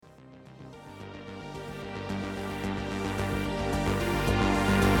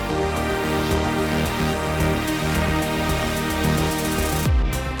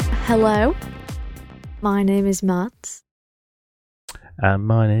Hello, my name is Mads, And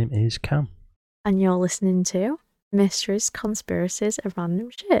my name is Cam. and you're listening to Mysteries, Conspiracies, and Random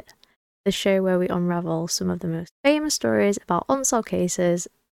Shit, the show where we unravel some of the most famous stories about unsolved cases,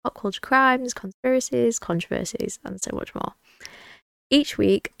 pop culture crimes, conspiracies, controversies, and so much more. Each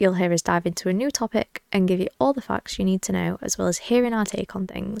week, you'll hear us dive into a new topic and give you all the facts you need to know, as well as hearing our take on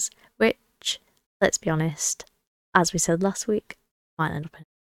things, which, let's be honest, as we said last week, might end up in.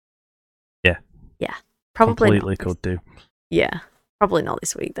 Yeah, probably Completely not. could do. Yeah, probably not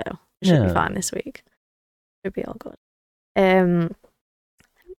this week though. It should be Yeah. fine this week. Should be all good.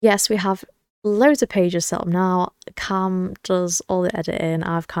 Yes, we have loads of pages set up now. Cam does all the editing.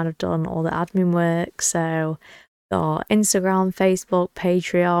 I've kind of done all the admin work. So we've got Instagram, Facebook,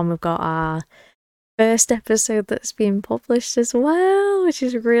 Patreon. We've got our first episode that's being published as well, which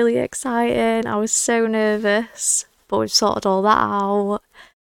is really exciting. I was so nervous, but we've sorted all that out.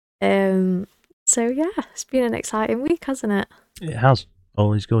 So yeah, it's been an exciting week, hasn't it? It has.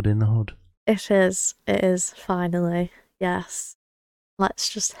 Always good in the hood. It is, finally. Yes. Let's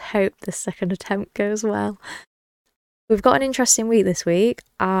just hope this second attempt goes well. We've got an interesting week this week.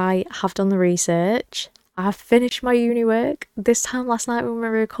 I have done the research. I've finished my uni work. This time last night when we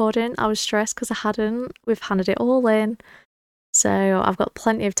were recording, I was stressed because I hadn't. We've handed it all in. So I've got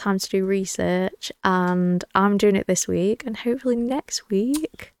plenty of time to do research, and I'm doing it this week, and hopefully next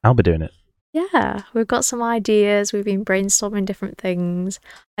week. I'll be doing it. Yeah, we've got some ideas. We've been brainstorming different things.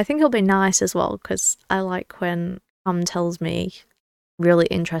 I think it'll be nice as well because I like when Cam tells me really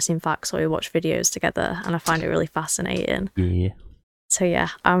interesting facts or we watch videos together, and I find it really fascinating. Yeah. So yeah,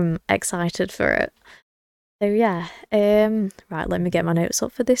 I'm excited for it. So yeah, right, let me get my notes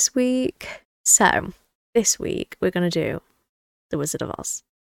up for this week. So this week we're going to do The Wizard of Oz.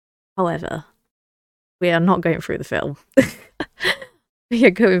 However, we are not going through the film. We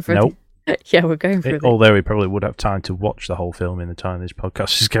are going through Nope. Yeah, we're going through Although we probably would have time to watch the whole film in the time this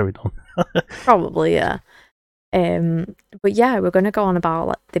podcast is going on. Probably, yeah. But yeah, we're going to go on about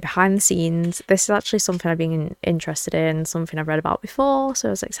like the behind the scenes. This is actually something I've been interested in, something I've read about before, so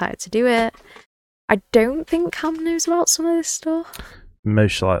I was excited to do it. I don't think Cam knows about some of this stuff.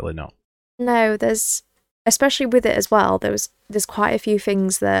 Most likely not. No, there's, especially with it as well, there's quite a few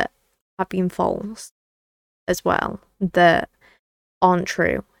things that have been false as well that aren't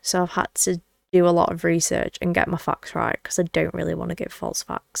true. So I've had to do a lot of research and get my facts right because I don't really want to give false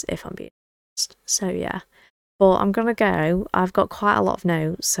facts if I'm being honest. So yeah. But I'm going to go. I've got quite a lot of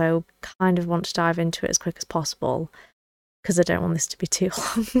notes, so kind of want to dive into it as quick as possible because I don't want this to be too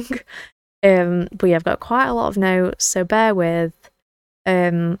long. But yeah, I've got quite a lot of notes, so bear with.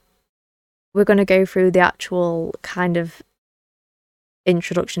 We're going to go through the actual kind of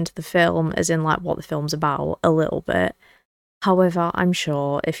introduction to the film, as in like what the film's about, a little bit. However, I'm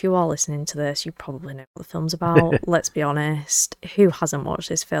sure if you are listening to this, you probably know what the film's about. Let's be honest. Who hasn't watched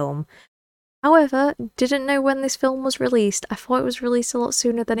this film? However, didn't know when this film was released. I thought it was released a lot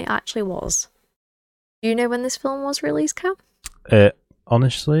sooner than it actually was. Do you know when this film was released, Cam?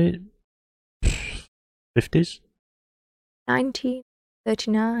 Honestly, 50s?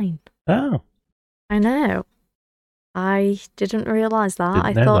 1939. Oh. I know. I didn't realise that. Didn't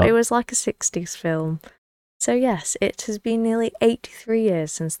I know thought that. it was like a 60s film. So yes, it has been nearly 83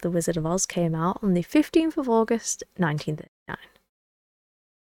 years since The Wizard of Oz came out on the 15th of August, 1939.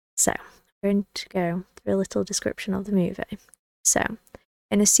 So, I'm going to go through a little description of the movie. So,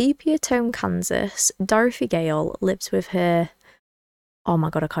 in a sepia-tone Kansas, Dorothy Gale lives with her, oh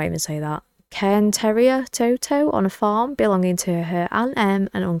my god, I can't even say that, Cairn Terrier Toto on a farm belonging to her Aunt Em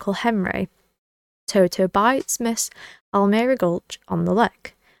and Uncle Henry. Toto bites Miss Almira Gulch on the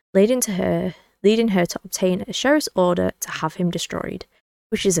leg, leading her to obtain a sheriff's order to have him destroyed,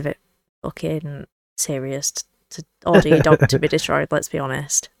 which is a bit fucking serious to order your dog to be destroyed, let's be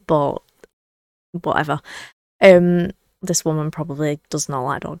honest, but whatever. This woman probably does not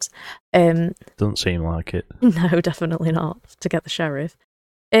like dogs. Doesn't seem like it. No, definitely not, to get the sheriff.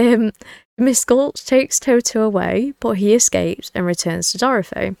 Miss Gulch takes Toto away, but he escapes and returns to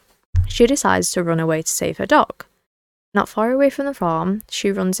Dorothy. She decides to run away to save her dog. Not far away from the farm,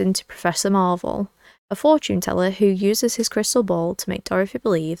 she runs into Professor Marvel, a fortune teller who uses his crystal ball to make Dorothy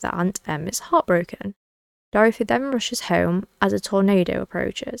believe that Aunt Em is heartbroken. Dorothy then rushes home as a tornado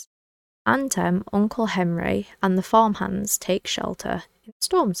approaches. Aunt Em, Uncle Henry, and the farmhands take shelter in the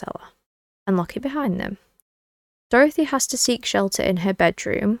storm cellar and lock it behind them. Dorothy has to seek shelter in her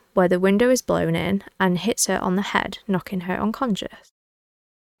bedroom, where the window is blown in and hits her on the head, knocking her unconscious.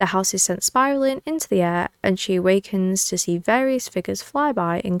 The house is sent spiralling into the air, and she awakens to see various figures fly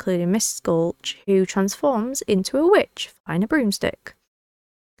by, including Mrs. Gulch, who transforms into a witch flying a broomstick.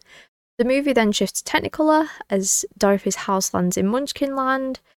 The movie then shifts to Technicolor as Dorothy's house lands in Munchkin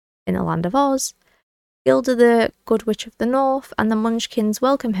Land, in the land of Oz. Gilda, the Good Witch of the North, and the Munchkins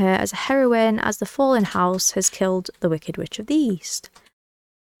welcome her as a heroine as the fallen house has killed the Wicked Witch of the East.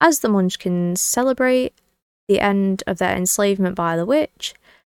 As the Munchkins celebrate the end of their enslavement by the witch,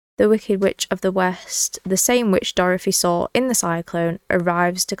 the Wicked Witch of the West, the same witch Dorothy saw in the cyclone,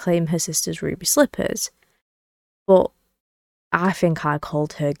 arrives to claim her sister's ruby slippers. But I think I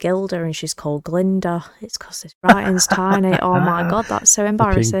called her Gilda and she's called Glinda. It's because this writing's tiny. Oh my god, that's so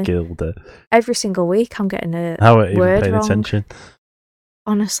embarrassing. Gilda. Every single week I'm getting a How are you word paying wrong. attention?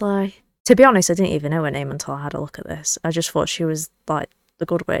 Honestly. To be honest, I didn't even know her name until I had a look at this. I just thought she was like the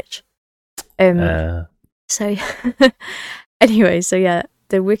Good Witch. So anyway, so yeah,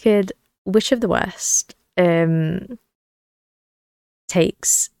 the Wicked Witch of the West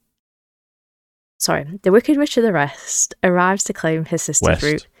the Wicked Witch of the West arrives to claim his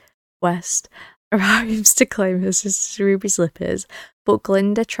sister's arrives to claim her sister's ruby slippers, but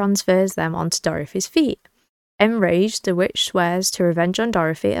Glinda transfers them onto Dorothy's feet. Enraged, the witch swears to revenge on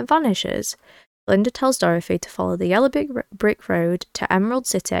Dorothy and vanishes. Glinda tells Dorothy to follow the yellow brick road to Emerald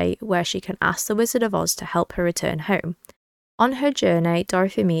City, where she can ask the Wizard of Oz to help her return home. On her journey,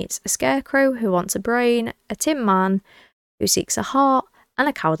 Dorothy meets a scarecrow who wants a brain, a tin man who seeks a heart, and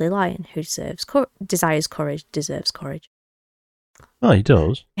a cowardly lion who deserves courage. Oh, he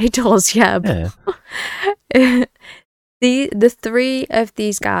does. He does, yeah. The three of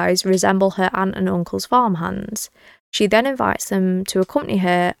these guys resemble her aunt and uncle's farmhands. She then invites them to accompany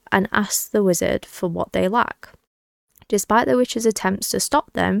her and asks the wizard for what they lack. Despite the witch's attempts to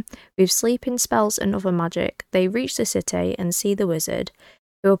stop them, with sleeping spells and other magic, they reach the city and see the wizard,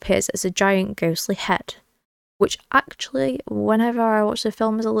 who appears as a giant ghostly head. Which actually, whenever I watched the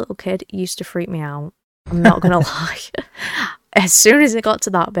film as a little kid, used to freak me out. I'm not going to lie. As soon as it got to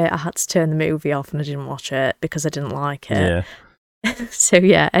that bit, I had to turn the movie off and I didn't watch it because I didn't like it. Yeah. So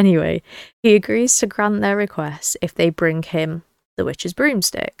yeah, anyway, he agrees to grant their request if they bring him the witch's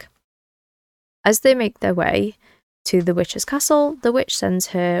broomstick. As they make their way to the witch's castle, the witch sends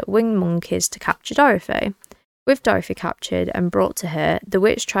her winged monkeys to capture Dorothy. With Dorothy captured and brought to her, the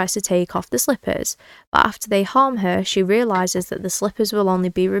witch tries to take off the slippers, but after they harm her, she realises that the slippers will only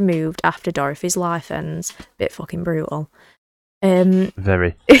be removed after Dorothy's life ends. Bit fucking brutal.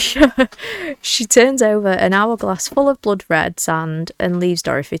 Very. She turns over an hourglass full of blood red sand and leaves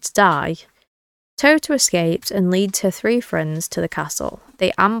Dorothy to die. Toto escapes and leads her three friends to the castle.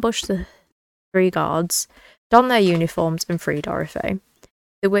 They ambush the three guards, don their uniforms and free Dorothy.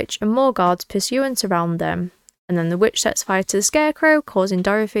 The witch and more guards pursue and surround them, and then the witch sets fire to the scarecrow, causing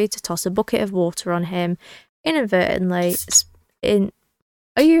Dorothy to toss a bucket of water on him, inadvertently.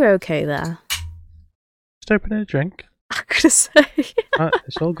 Are you okay there? Just opening a drink. I'm gonna say.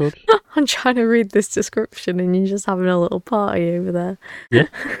 It's all good. I'm trying to read this description and you're just having a little party over there. Yeah.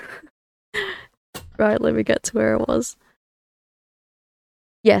 Right, let me get to where it was.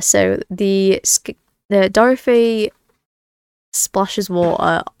 Yeah, so the Dorothy splashes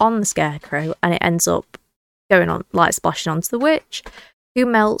water on the scarecrow and it ends up going on, like splashing onto the witch, who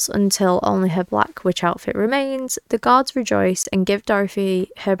melts until only her black witch outfit remains. The guards rejoice and give Dorothy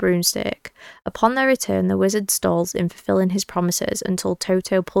her broomstick. Upon their return, the wizard stalls in fulfilling his promises until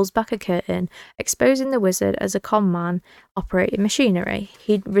Toto pulls back a curtain, exposing the wizard as a con man operating machinery.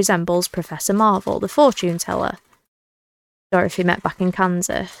 He resembles Professor Marvel, the fortune teller Dorothy met back in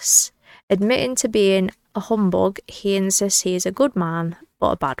Kansas. Admitting to being a humbug, he insists he is a good man,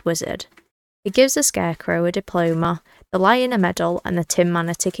 but a bad wizard. He gives the scarecrow a diploma, the lion a medal, and the tin man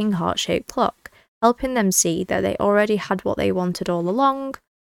a ticking heart-shaped clock, helping them see that they already had what they wanted all along.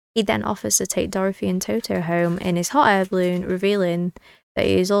 He then offers to take Dorothy and Toto home in his hot air balloon, revealing that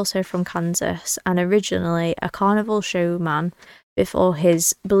he is also from Kansas and originally a carnival showman before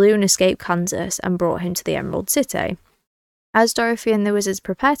his balloon escaped Kansas and brought him to the Emerald City. As Dorothy and the wizards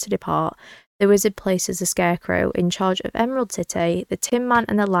prepare to depart, the wizard places the scarecrow in charge of Emerald City, the Tin Man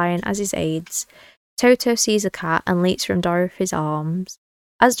and the lion as his aides. Toto sees a cat and leaps from Dorothy's arms.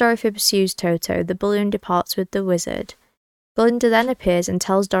 As Dorothy pursues Toto, the balloon departs with the wizard. Glinda then appears and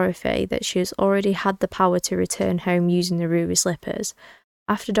tells Dorothy that she has already had the power to return home using the ruby slippers.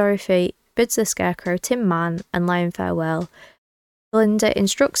 After Dorothy bids the scarecrow, Tin Man and lion farewell, Glinda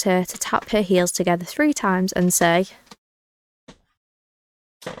instructs her to tap her heels together 3 times and say,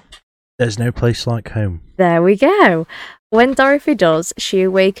 "There's no place like home." There we go. When Dorothy does, she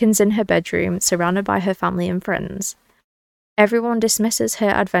awakens in her bedroom, surrounded by her family and friends. Everyone dismisses her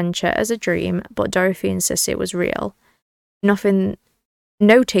adventure as a dream, but Dorothy insists it was real. Noting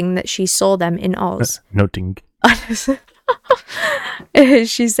that she saw them in Oz. Noting.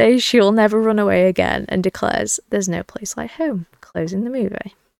 She says she'll never run away again and declares there's no place like home, closing the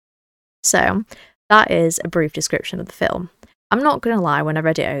movie. So, that is a brief description of the film. I'm not going to lie, when I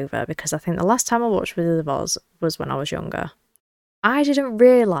read it over, because I think the last time I watched Wizard of Oz was when I was younger, I didn't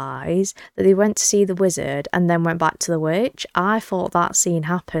realise that they went to see the wizard and then went back to the witch. I thought that scene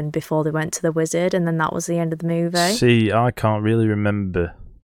happened before they went to the wizard and then that was the end of the movie. See, I can't really remember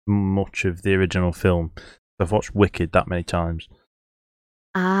much of the original film. I've watched Wicked that many times.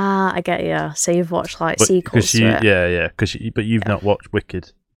 Ah, I get you. So you've watched like sequels to it. Yeah. But you've not watched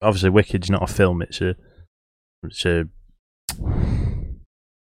Wicked. Obviously, Wicked's not a film. It's a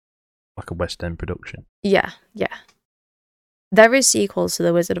like a West End production. Yeah. There is sequels to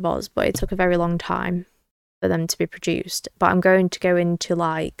The Wizard of Oz, but it took a very long time for them to be produced. But I'm going to go into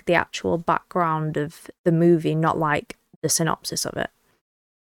like the actual background of the movie, not like the synopsis of it.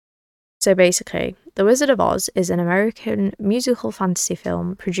 So basically, The Wizard of Oz is an American musical fantasy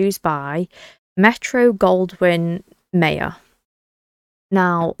film produced by Metro-Goldwyn-Mayer.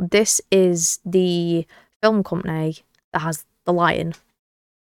 Now, this is the film company that has the lion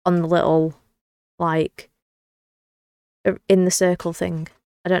on the little, like, in the circle thing.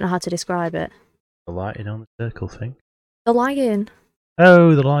 I don't know how to describe it. The lighting on the circle thing? The lion.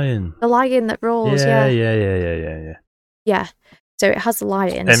 Oh, the lion. The lion that roars, yeah. Yeah. So it has the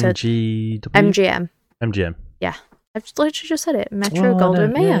lion. MGW? MGM. MGM. Yeah. I've literally just said it.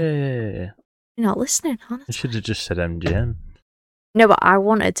 Metro-Goldwyn-Mayer. Yeah. You're not listening, honestly. I should have just said MGM. No, but I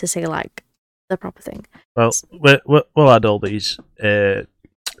wanted to say, like, the proper thing. Well, we'll add all these. So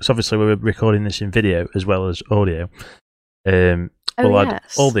obviously we're recording this in video as well as audio. We'll add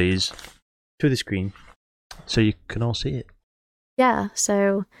all these to the screen so you can all see it. Yeah,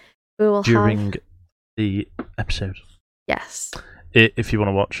 so we will during the episode. Yes. If you want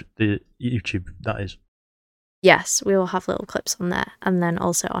to watch the YouTube, that is. Yes, we will have little clips on there, and then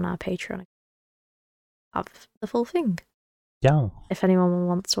also on our Patreon. Have the full thing. Yeah. If anyone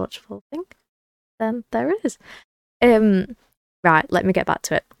wants to watch the full thing, then there it is. Right, let me get back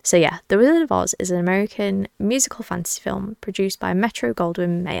to it. So yeah, The Wizard of Oz is an American musical fantasy film produced by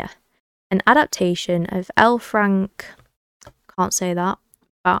Metro-Goldwyn-Mayer, an adaptation of L. Frank, can't say that,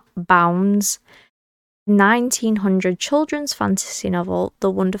 Baum's 1900 children's fantasy novel,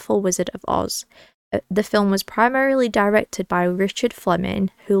 The Wonderful Wizard of Oz. The film was primarily directed by Richard Fleming,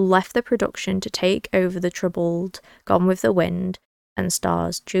 who left the production to take over the troubled Gone with the Wind, and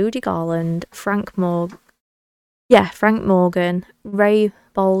stars Judy Garland, Frank Morgan, Ray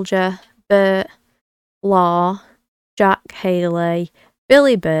Bolger, Bert Lahr, Jack Haley,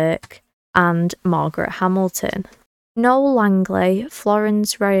 Billy Burke, and Margaret Hamilton. Noel Langley,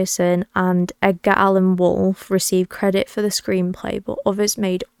 Florence Ryerson, and Edgar Allan Wolfe received credit for the screenplay, but others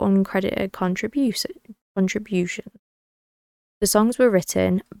made uncredited contributions. The songs were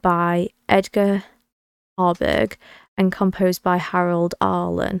written by Edgar Harburg and composed by Harold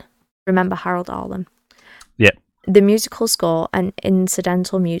Arlen. Remember Harold Arlen? Yeah. The musical score and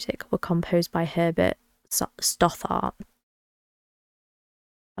incidental music were composed by Herbert Stothart.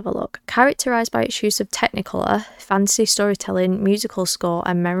 Have a look. Characterised by its use of technicolor, fantasy storytelling, musical score,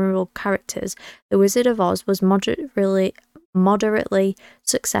 and memorable characters, The Wizard of Oz was moderately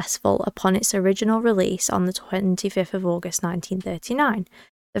successful upon its original release on the 25th of August 1939.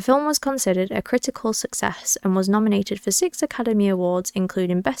 The film was considered a critical success and was nominated for 6 Academy Awards,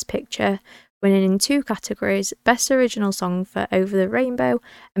 including Best Picture, winning in 2 categories, Best Original Song for Over the Rainbow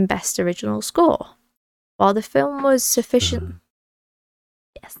and Best Original Score. While the film was sufficient...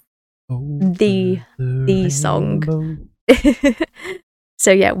 Yes. The song.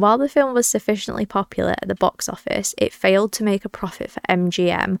 So yeah, while the film was sufficiently popular at the box office, it failed to make a profit for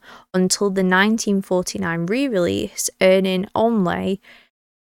MGM until the 1949 re-release, earning only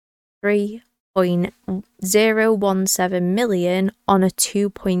 $3.017 million on a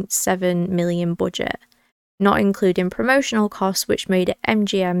 $2.7 million budget, not including promotional costs, which made it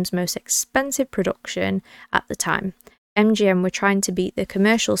MGM's most expensive production at the time. MGM were trying to beat the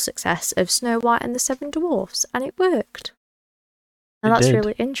commercial success of Snow White and the Seven Dwarfs, and it worked. And that's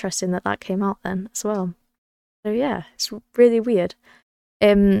really interesting that came out then as well. So yeah, it's really weird.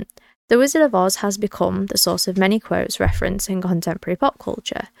 The Wizard of Oz has become the source of many quotes referenced in contemporary pop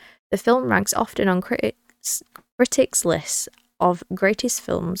culture. The film ranks often on critics' lists of greatest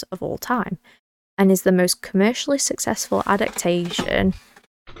films of all time, and is the most commercially successful adaptation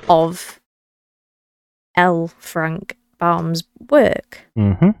of L. Frank Baum's work.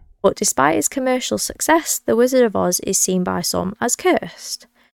 Mm-hmm. But despite its commercial success, The Wizard of Oz is seen by some as cursed.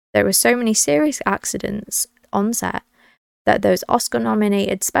 There were so many serious accidents on set that those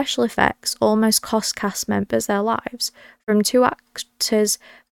Oscar-nominated special effects almost cost cast members their lives, from 2 actors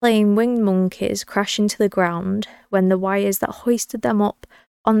playing winged monkeys crashing to the ground when the wires that hoisted them up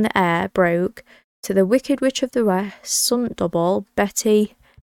on the air broke, to the Wicked Witch of the West stunt double Betty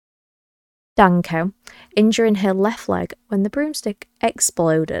Danko injuring her left leg when the broomstick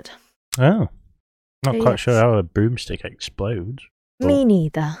exploded. Oh. Not quite sure how a broomstick explodes. Me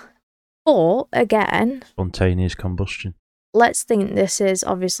neither. But, again... Spontaneous combustion. Let's think this is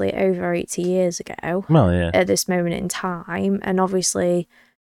obviously over 80 years ago. Well, yeah. At this moment in time. And obviously,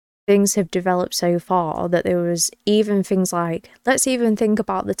 things have developed so far that there was even things like... Let's even think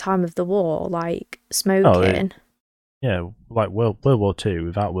about the time of the war, like smoking. Yeah, like World War II.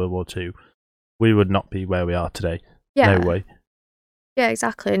 Without World War II, we would not be where we are today. Yeah. No way. Yeah,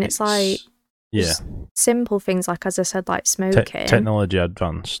 exactly. And it's like... Yeah. Simple things like, as I said, like smoking. Technology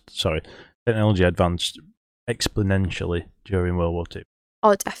advanced exponentially during World War II.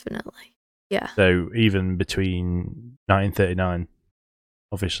 Oh, definitely. Yeah. So even between 1939,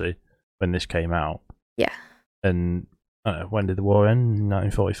 obviously, when this came out. Yeah. And I don't know, when did the war end?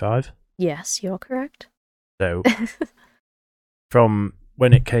 1945? Yes, you're correct. So from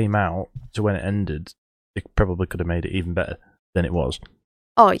when it came out to when it ended, they probably could have made it even better than it was.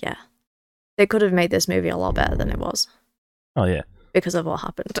 Oh, yeah. They could have made this movie a lot better than it was. Oh, yeah. Because of what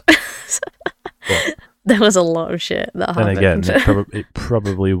happened. There was a lot of shit that happened. And again, it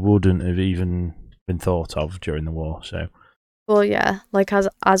probably wouldn't have even been thought of during the war, so... Well, yeah, like, as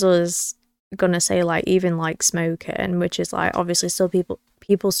I was gonna say, like, even, like, smoking, which is, like, obviously still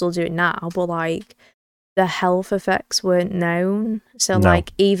people still do it now, but, like, the health effects weren't known. So, No.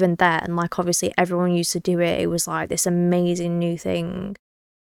 like, even then, like, obviously everyone used to do it. It was, like, this amazing new thing.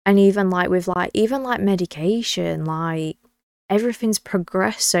 And even, like, with, like, even, like, medication, like, everything's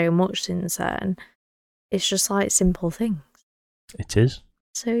progressed so much since then. It's just, like, simple things. It is.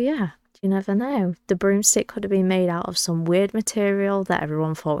 So, yeah, you never know. The broomstick could have been made out of some weird material that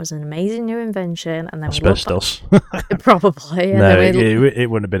everyone thought was an amazing new invention. And then asbestos. Probably. No, it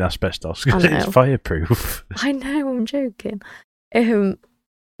wouldn't have been asbestos because it's fireproof. I know, I'm joking.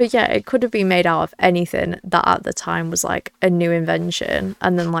 But yeah, it could have been made out of anything that at the time was like a new invention.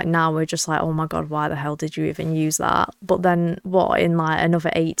 And then like now we're just like, oh my God, why the hell did you even use that? But then what, in like another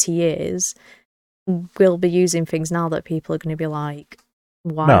 80 years, we'll be using things now that people are going to be like,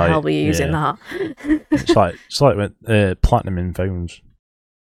 why the hell were you using that? It's like with platinum in phones.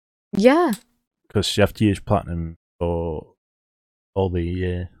 Yeah. Because you have to use platinum for all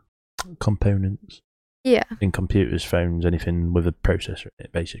the components. Yeah. In computers, phones, anything with a processor in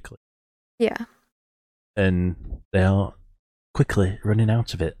it, basically. Yeah. And they are quickly running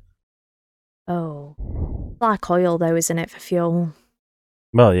out of it. Oh. Like oil, though, isn't it, for fuel?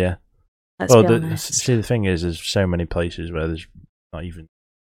 Well, yeah. Let's be honest. See, the thing is, there's so many places where there's not even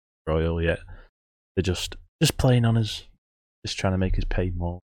oil yet. They're just playing on us, just trying to make us pay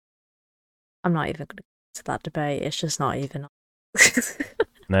more. I'm not even going to get to that debate. It's just not even.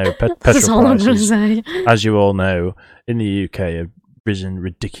 No, petrol prices, as you all know, in the UK have risen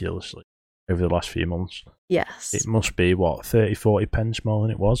ridiculously over the last few months. Yes. It must be, 30, 40 pence more than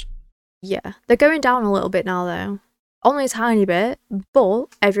it was? Yeah. They're going down a little bit now, though. Only a tiny bit, but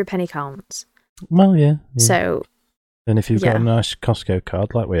every penny counts. Well, yeah. So... And if you've got a nice Costco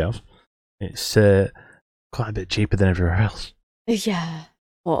card, like we have, it's quite a bit cheaper than everywhere else. Yeah.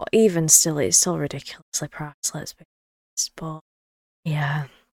 Well, even still, it's still ridiculously priced, let's be honest. But, yeah.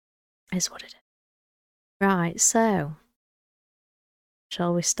 Is what it is. Right, so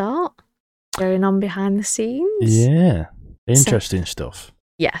shall we start? Going on behind the scenes? Yeah. Interesting stuff.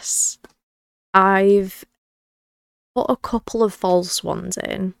 Yes. I've put a couple of false ones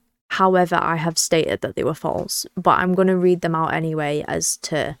in. However, I have stated that they were false. But I'm going to read them out anyway as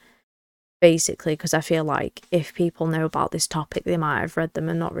to basically, because I feel like if people know about this topic, they might have read them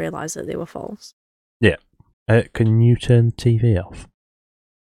and not realised that they were false. Yeah. Can you turn the TV off?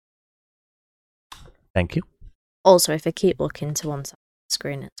 Thank you. Also, if I keep looking to one side of the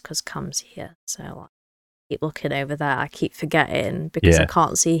screen, it's because Cam's here. So like, I keep looking over there. I keep forgetting because I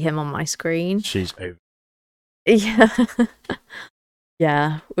can't see him on my screen. She's over. Yeah.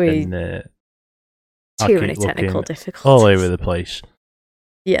 Yeah. Too many technical difficulties. All over the place.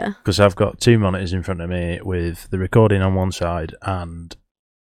 Yeah. Because I've got 2 monitors in front of me with the recording on one side and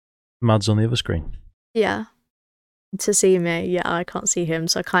Mads on the other screen. Yeah. To see me, yeah, I can't see him,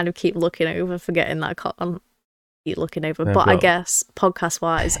 so I kind of keep looking over, forgetting that I can't keep looking over. But I guess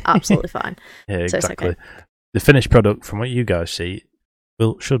podcast-wise, absolutely fine. Yeah, so exactly. It's okay. The finished product, from what you guys see,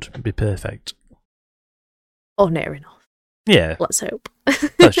 should be perfect. Or near enough. Yeah. Let's hope.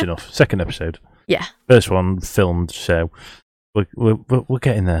 That's enough. Second episode. Yeah. First one filmed, so we're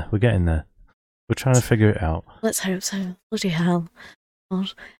getting there. We're getting there. We're trying to figure it out. Let's hope so. Bloody hell.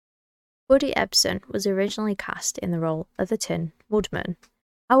 God. Woody Ebsen was originally cast in the role of the Tin Woodman.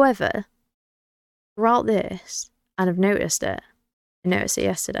 However, throughout this, and I've noticed it, I noticed it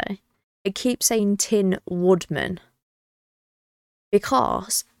yesterday, it keeps saying Tin Woodman.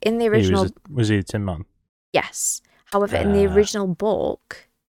 Because in the original... Was he a Tin Man? Yes. However, in the original book,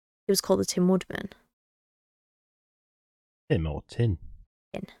 he was called the Tin Woodman. Tim or Tin?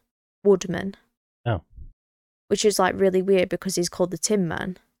 Tin. Woodman. Oh. Which is like really weird because he's called the Tin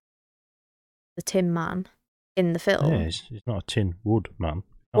Man. The Tin Man in the film. Yeah, he's not a Tin Wood Man.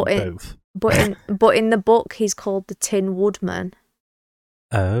 Both. But in the book, he's called the Tin Woodman.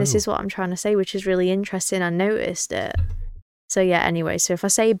 Oh. This is what I'm trying to say, which is really interesting. I noticed it. So yeah, anyway, so if I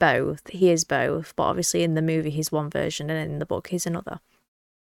say both, he is both, but obviously in the movie he's one version and in the book he's another.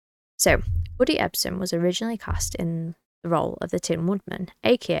 So, Woody Ebsen was originally cast in the role of the Tin Woodman,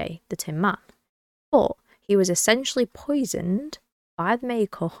 aka the Tin Man, but he was essentially poisoned by the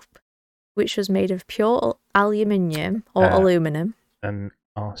makeup, which was made of pure aluminium or aluminum. And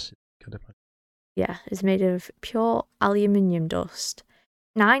arson. Yeah, it's made of pure aluminium dust.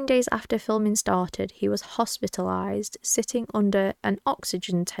 9 days after filming started, he was hospitalised, sitting under an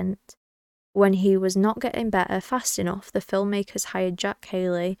oxygen tent. When he was not getting better fast enough, the filmmakers hired Jack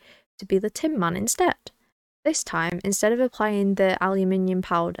Haley to be the Tin Man instead. This time, instead of applying the aluminium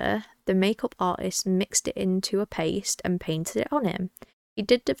powder, the makeup artist mixed it into a paste and painted it on him. He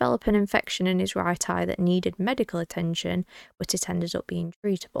did develop an infection in his right eye that needed medical attention, but it ended up being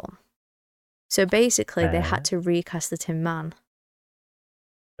treatable. So basically, they had to recast the Tin Man.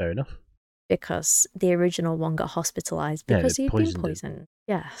 Fair enough. Because the original one got hospitalised because he'd been poisoned.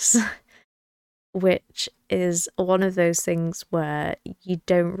 Yes. Which is one of those things where you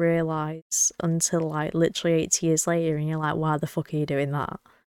don't realise until like literally 80 years later and you're like, why the fuck are you doing that?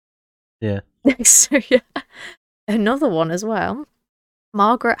 Yeah. So yeah. Another one as well.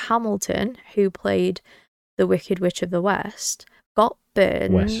 Margaret Hamilton, who played the Wicked Witch of the West, got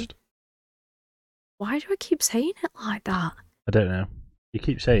burned. West. Why do I keep saying it like that? I don't know. You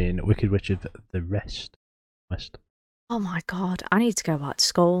keep saying Wicked Witch of the West. Oh my god, I need to go back to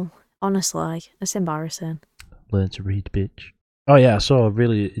school. Honestly, it's embarrassing. Learn to read, bitch. Oh yeah, I saw a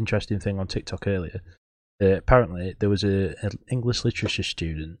really interesting thing on TikTok earlier. Apparently, there was an English literature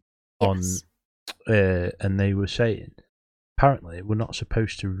student on, and they were saying, apparently, we're not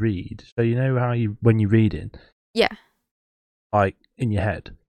supposed to read. So you know how when you're reading, yeah, like in your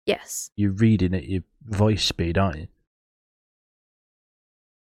head, yes, you're reading at your voice speed, aren't you?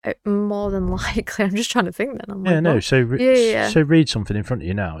 More than likely. I'm just trying to think then. I'm like, so read something in front of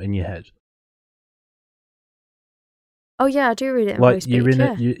you now in your head. Oh yeah, I do read it in like voice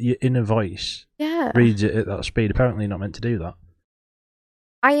speed. Your inner voice reads it at that speed. Apparently, you're not meant to do that.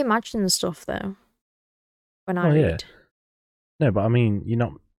 I imagine stuff though when I read. No, but I mean, you're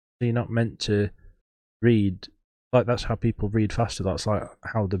not meant to read like that's how people read faster. That's like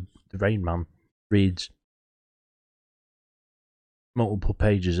how the Rain Man reads multiple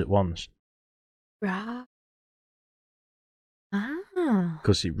pages at once. Right.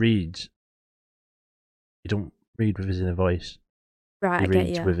 Because it reads. You don't read with his inner voice. Right, he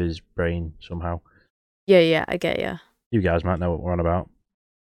reads with his brain somehow. Yeah, I get you. You guys might know what we're on about.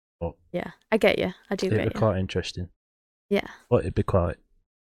 But yeah, I get you. I do get you. It'd be quite interesting. Yeah. But it'd be quite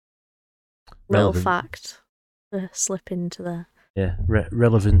little fact to slip into the... Yeah,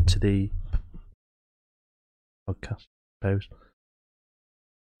 relevant to the podcast, I suppose.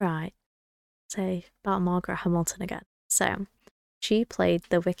 Right. Say about Margaret Hamilton again. So, she played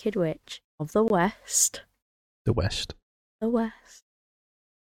the Wicked Witch of the West. The West.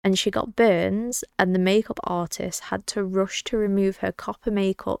 And she got burns, and the makeup artist had to rush to remove her copper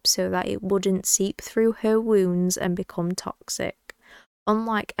makeup so that it wouldn't seep through her wounds and become toxic.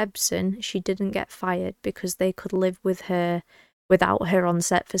 Unlike Ebsen, she didn't get fired because they could live with her without her on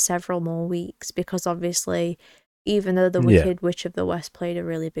set for several more weeks, because obviously, even though the Wicked Witch of the West played a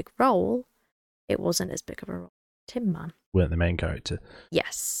really big role, it wasn't as big of a role as Tin Man. Weren't the main character.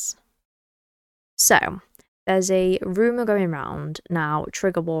 Yes. So, there's a rumour going round now,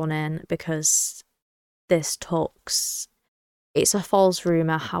 trigger warning, because this talks... It's a false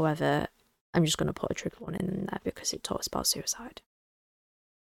rumour, however, I'm just going to put a trigger warning in there because it talks about suicide.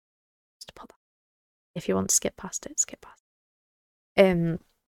 Just put that. If you want to skip past it, skip past it.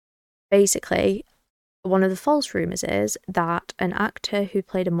 Basically, one of the false rumours is that an actor who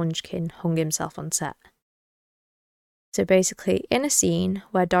played a Munchkin hung himself on set. So basically, in a scene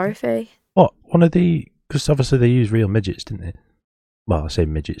where Dorothy... What? One of the because obviously they use real midgets, didn't they? Well, I say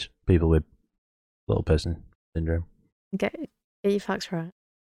midgets, people with little person syndrome. Get your facts right.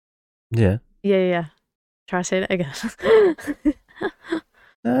 Yeah. Yeah. Try saying it again.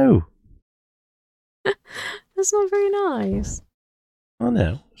 No. That's not very nice. Oh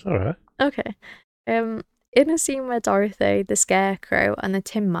no, it's alright. Okay. In a scene where Dorothy, the Scarecrow, and the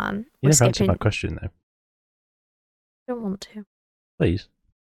Tin Man you never answered my question though. I don't want to. Please.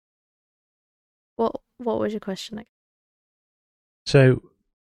 What was your question again? So,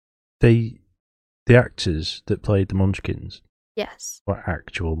 the actors that played the Munchkins. Yes. Were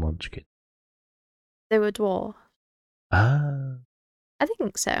actual Munchkins. They were dwarf. Ah. I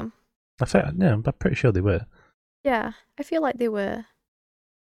think so. I'm pretty sure they were. Yeah, I feel like they were.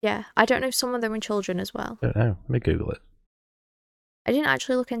 Yeah, I don't know if some of them were children as well. I don't know. Let me Google it. I didn't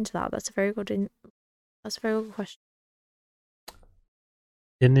actually look into that. That's a very good question.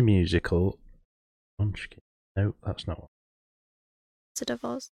 In the musical, Munchkin. No, that's not one. Wizard of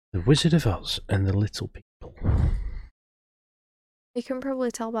Oz. The Wizard of Oz and the Little People. You can probably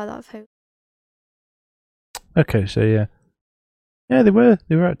tell by that photo. Okay, so yeah. Yeah, they were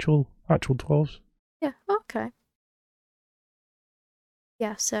actual dwarves. Yeah, okay.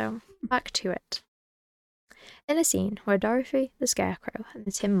 Yeah, so back to it. In a scene where Dorothy, the Scarecrow, and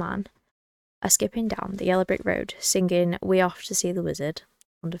the Tin Man are skipping down the yellow brick road singing "We Off to See the Wizard,"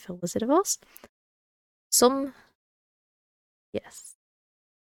 Wonderful Wizard of Oz, yes,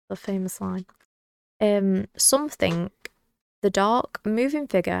 the famous line. Some think the dark, moving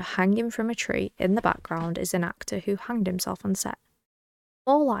figure hanging from a tree in the background is an actor who hanged himself on set.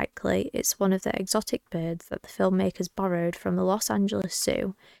 More likely, it's one of the exotic birds that the filmmakers borrowed from the Los Angeles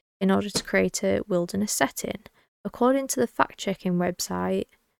Zoo in order to create a wilderness setting. According to the fact-checking website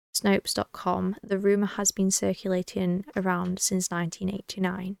Snopes.com, the rumour has been circulating around since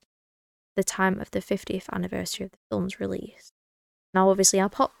 1989, the time of the 50th anniversary of the film's release. Now, obviously, I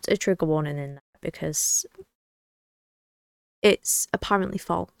popped a trigger warning in there because it's apparently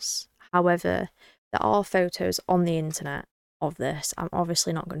false. However, there are photos on the internet of this. I'm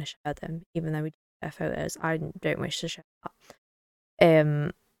obviously not going to share them, even though we do share photos. I don't wish to share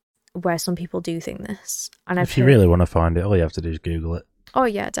that. Where some people do think this, and if you really want to find it, all you have to do is Google it. Oh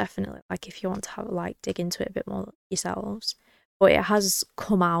yeah, definitely. Like if you want to have dig into it a bit more yourselves, but it has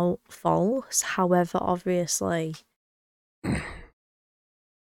come out false. However, obviously,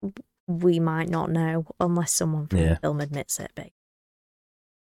 we might not know unless someone from the film admits it. Big.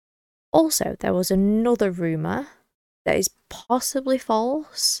 Also, there was another rumor that is possibly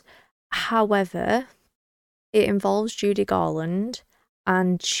false. However, it involves Judy Garland,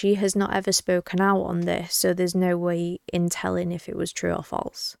 and she has not ever spoken out on this, so there's no way in telling if it was true or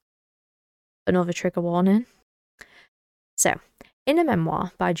false. Another trigger warning. So, in a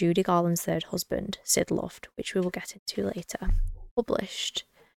memoir by Judy Garland's third husband, Sid Luft, which we will get into later, published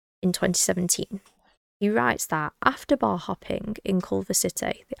in 2017, he writes that after bar hopping in Culver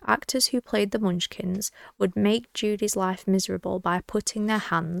City, the actors who played the Munchkins would make Judy's life miserable by putting their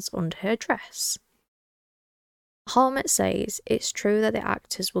hands under her dress. Harmett says it's true that the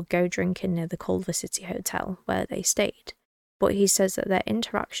actors would go drinking near the Culver City Hotel where they stayed, but he says that their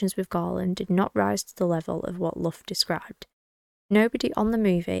interactions with Garland did not rise to the level of what Luft described. Nobody on the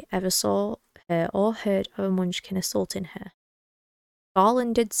movie ever saw her or heard of a Munchkin assaulting her.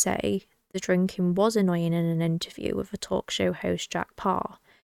 Garland did say the drinking was annoying in an interview with a talk show host Jack Paar,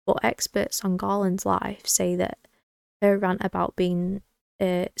 but experts on Garland's life say that her rant about being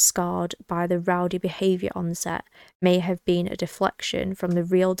scarred by the rowdy behaviour on set may have been a deflection from the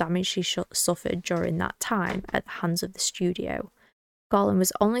real damage she suffered during that time at the hands of the studio. Garland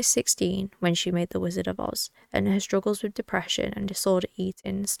was only 16 when she made The Wizard of Oz, and her struggles with depression and disorder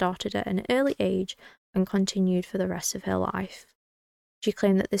eating started at an early age and continued for the rest of her life. She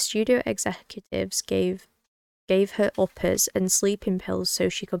claimed that the studio executives gave her uppers and sleeping pills so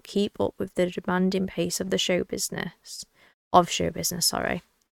she could keep up with the demanding pace of show business.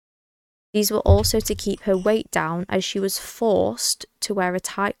 These were also to keep her weight down, as she was forced to wear a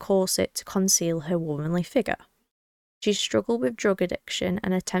tight corset to conceal her womanly figure. She struggled with drug addiction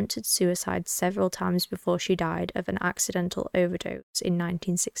and attempted suicide several times before she died of an accidental overdose in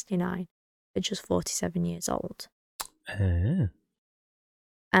 1969 at just 47 years old.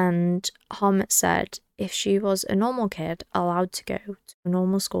 And Harmett said if she was a normal kid allowed to go to a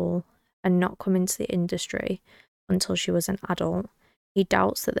normal school and not come into the industry until she was an adult, he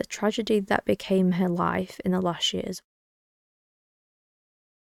doubts that the tragedy that became her life in the last years.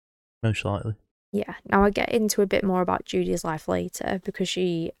 Most likely. Yeah, now I get into a bit more about Judy's life later because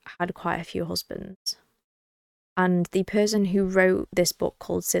she had quite a few husbands. And the person who wrote this book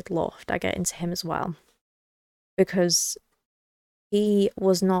called Sid Luft, I get into him as well. because he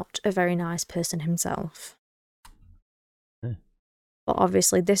was not a very nice person himself. Yeah. But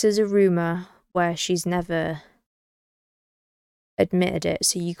obviously, this is a rumour where she's never admitted it,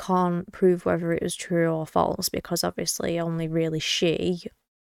 so you can't prove whether it was true or false, because obviously only really she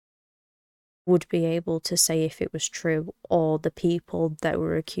would be able to say if it was true, or the people that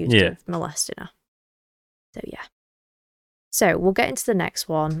were accused of molesting her. So yeah. So we'll get into the next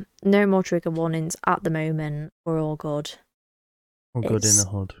one. No more trigger warnings at the moment. We're all good. All good in the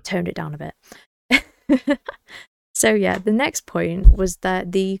hood. Toned it down a bit. So yeah, the next point was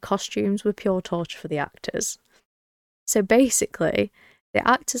that the costumes were pure torture for the actors. So basically, the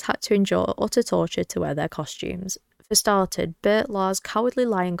actors had to endure utter torture to wear their costumes. For starters, Bert Lahr's Cowardly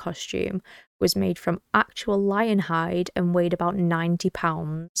Lion costume was made from actual lion hide and weighed about 90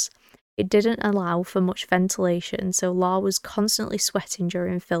 pounds. It didn't allow for much ventilation, so Lahr was constantly sweating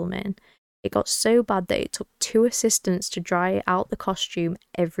during filming. It got so bad that it took 2 assistants to dry out the costume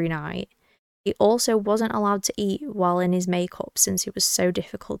every night. He also wasn't allowed to eat while in his makeup since it was so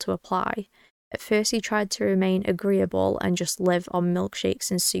difficult to apply. At first he tried to remain agreeable and just live on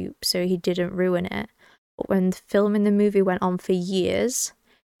milkshakes and soup so he didn't ruin it. But when filming the movie went on for years,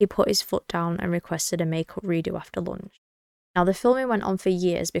 he put his foot down and requested a makeup redo after lunch. Now the filming went on for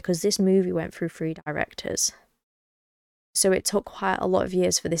years because this movie went through 3 directors. So it took quite a lot of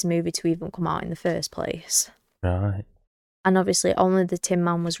years for this movie to even come out in the first place. Right. And obviously only the Tin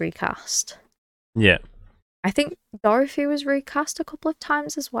Man was recast. Yeah. I think Dorothy was recast a couple of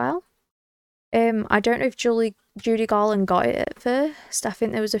times as well. I don't know if Judy Garland got it at first. I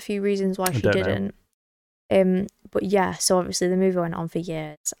think there was a few reasons why she didn't. But yeah, so obviously the movie went on for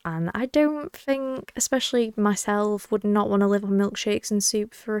years, and I don't think, especially myself, would not want to live on milkshakes and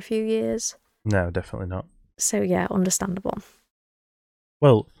soup for a few years. No, definitely not. So yeah, understandable.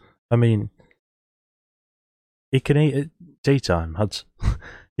 Well, I mean, he can eat at daytime.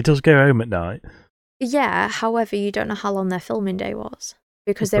 He does go home at night. Yeah, however, you don't know how long their filming day was.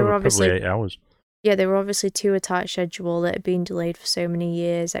 Because they were obviously... Probably 8 hours. Yeah, they were obviously to a tight schedule that had been delayed for so many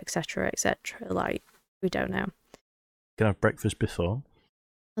years, etc., etc. Like, we don't know. You can have breakfast before.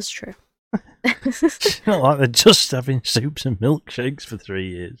 That's true. It's not like they're just having soups and milkshakes for 3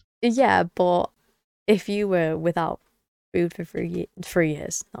 years. Yeah, but if you were without food for 3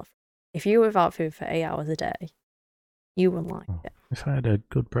 years, if you were without food for 8 hours a day, you wouldn't like it. If I had a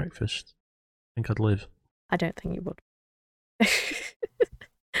good breakfast, I think I'd live. I don't think you would.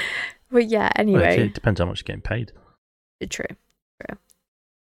 But yeah, anyway. Well, it depends how much you're getting paid. True.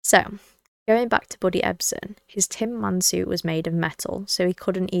 So, going back to Buddy Ebsen, his Tin Man suit was made of metal, so he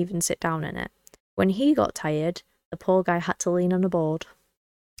couldn't even sit down in it. When he got tired, the poor guy had to lean on a board.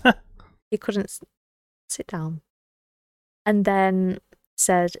 He couldn't sit down. And then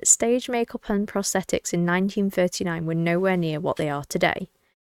said stage makeup and prosthetics in 1939 were nowhere near what they are today.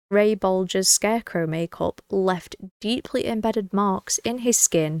 Ray Bolger's scarecrow makeup left deeply embedded marks in his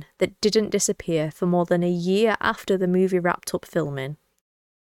skin that didn't disappear for more than a year after the movie wrapped up filming.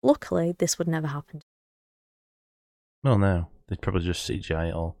 Luckily, this would never happen. Well, no. They'd probably just CGI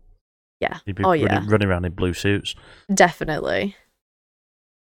it all. Yeah. He'd be running around in blue suits. Definitely.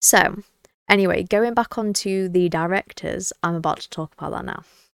 So, anyway, going back onto the directors, I'm about to talk about that now.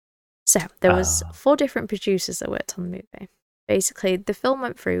 So, there was 4 different producers that worked on the movie. Basically, the film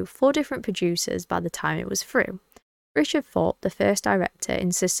went through 4 different producers by the time it was through. Richard Thorpe, the first director,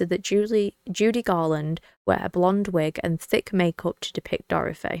 insisted that Judy Garland wear a blonde wig and thick makeup to depict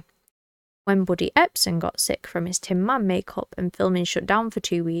Dorothy. When Buddy Ebsen got sick from his Tin Man makeup and filming shut down for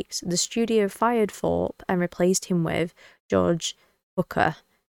 2 weeks, the studio fired Thorpe and replaced him with George Hooker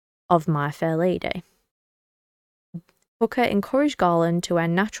of My Fair Lady. Hooker encouraged Garland to wear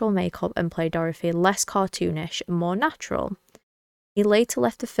natural makeup and play Dorothy less cartoonish and more natural. He later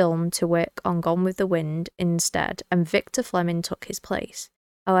left the film to work on Gone with the Wind instead, and Victor Fleming took his place.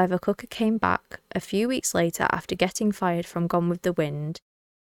 However, Hooker came back a few weeks later after getting fired from Gone with the Wind,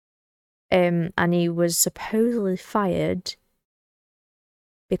 and he was supposedly fired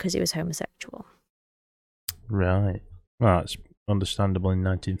because he was homosexual. Right. Well, that's understandable in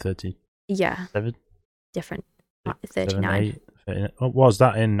 1930. Yeah. 7? Different. 39. 7, what was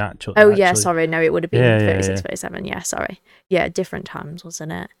that in natural? Oh, yeah, sorry. No, it would have been 36, yeah. 37. Yeah, sorry. Yeah, different times,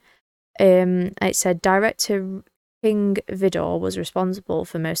 wasn't it? It said director King Vidor was responsible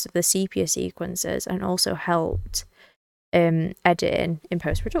for most of the sepia sequences and also helped editing in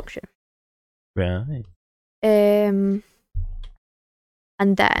post-production. Right. And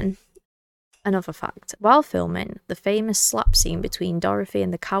then, another fact. While filming the famous slap scene between Dorothy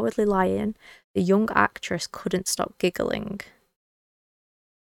and the Cowardly Lion, the young actress couldn't stop giggling.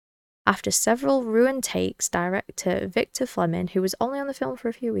 After several ruined takes, director Victor Fleming, who was only on the film for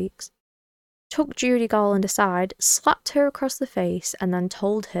a few weeks, took Judy Garland aside, slapped her across the face, and then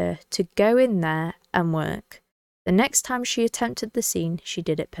told her to go in there and work. The next time she attempted the scene, she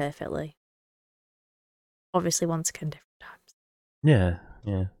did it perfectly. Obviously, once again, different times. Yeah.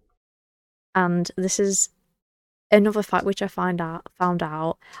 And this is another fact which I found out,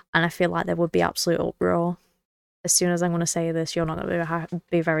 and I feel like there would be absolute uproar. As soon as I'm going to say this, you're not going to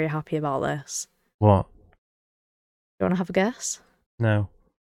be very happy about this. What? You want to have a guess? No.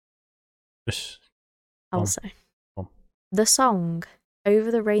 I'll say. The song Over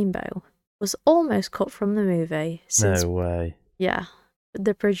the Rainbow was almost cut from the movie. No way. Yeah.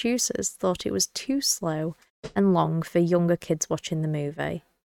 The producers thought it was too slow and long for younger kids watching the movie.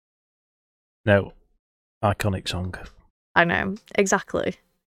 No. Iconic song. I know. Exactly.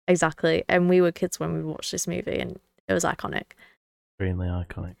 And we were kids when we watched this movie, and it was iconic. Extremely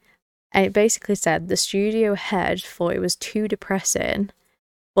iconic. And it basically said the studio head thought it was too depressing,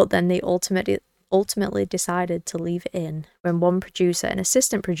 but then they ultimately decided to leave it in when one producer and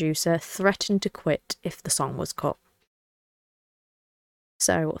assistant producer threatened to quit if the song was cut.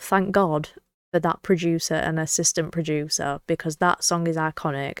 So thank God for that producer and assistant producer, because that song is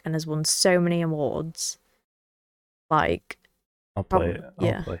iconic and has won so many awards. Like, I'll play it.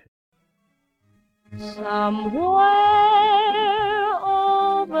 Yeah. Somewhere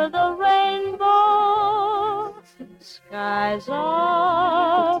over the rainbow, skies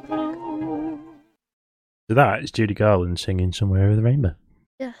are blue. So that is Judy Garland singing Somewhere Over the Rainbow.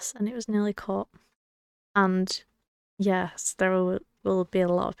 Yes, and it was nearly cut. And yes, there will be a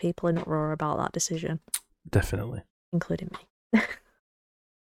lot of people in uproar about that decision. Definitely. Including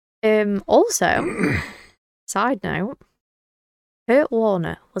me. Also, side note, Kurt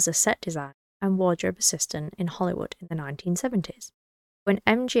Warner was a set designer and wardrobe assistant in Hollywood in the 1970s. When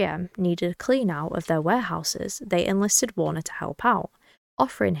MGM needed a clean out of their warehouses, they enlisted Warner to help out,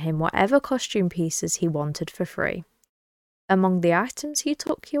 offering him whatever costume pieces he wanted for free. Among the items he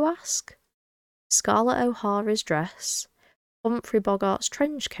took, you ask? Scarlett O'Hara's dress, Humphrey Bogart's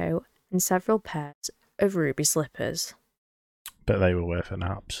trench coat, and several pairs of ruby slippers. But they were worth an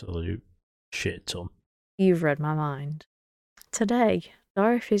absolute shit ton. You've read my mind. Today,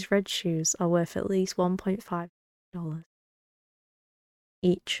 Dorothy's red shoes are worth at least $1.5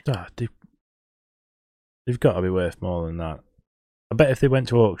 each. They've got to be worth more than that. I bet if they went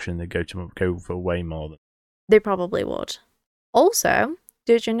to auction, they'd go for way more than. They probably would. Also,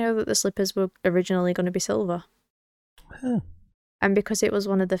 did you know that the slippers were originally going to be silver? Huh. And because it was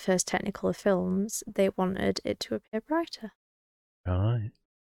one of the first Technicolor films, they wanted it to appear brighter. Right.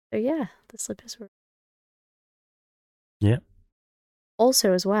 So yeah, the slippers were. Yeah.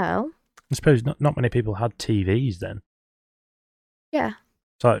 Also, as well, I suppose not many people had TVs then. Yeah.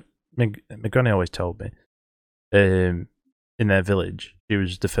 It's like my granny always told me, in their village, she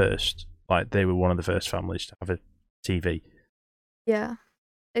was the first. Like they were one of the first families to have a TV. Yeah,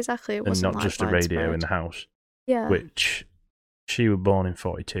 exactly. It wasn't not just a radio in the house. Yeah. Which she was born in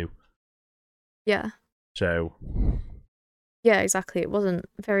 1942. Yeah. So. Yeah, exactly. It wasn't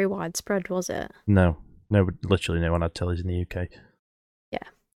very widespread, was it? No, literally no one had tellies in the UK. Yeah.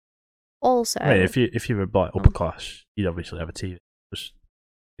 Also, I mean, if you were like upper class, you'd obviously have a TV. Because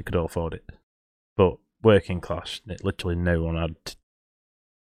you could all afford it. But working class, literally no one had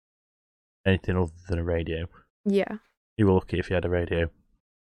anything other than a radio. Yeah. You were lucky if you had a radio.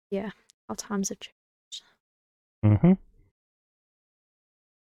 Yeah. Our times have changed. Mm-hmm.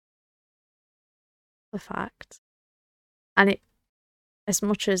 The fact. And as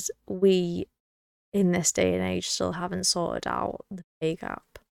much as we, in this day and age, still haven't sorted out the pay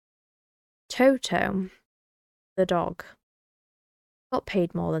gap, Toto, the dog, got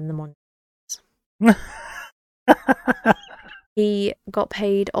paid more than the money. He got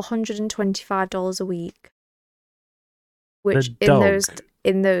paid $125 a week, which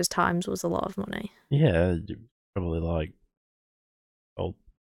in those times was a lot of money. Yeah, probably like. Oh.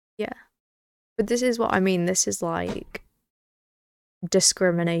 Yeah, but this is what I mean. This is like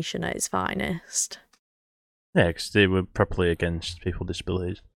discrimination at its finest. Yeah, because they were properly against people with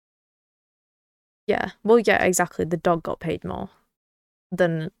disabilities. Yeah, well, yeah, exactly. The dog got paid more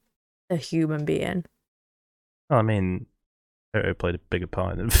than a human being. Well, I mean, Toto played a bigger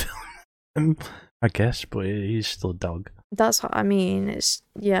part in the film, I guess, but he's still a dog. That's what I mean. It's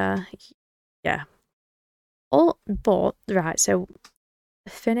yeah. But right, so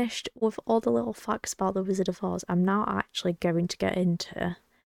finished with all the little facts about the Wizard of Oz. I'm now actually going to get into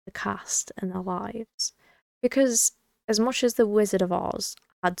the cast and their lives, because as much as the Wizard of Oz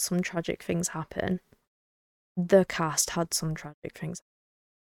had some tragic things happen, the cast had some tragic things.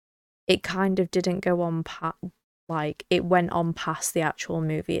 it kind of didn't go on it went on past the actual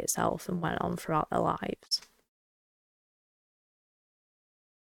movie itself and went on throughout their lives.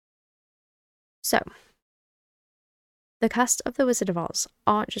 So, the cast of The Wizard of Oz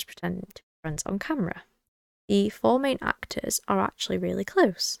aren't just pretending to be friends on camera. The 4 main actors are actually really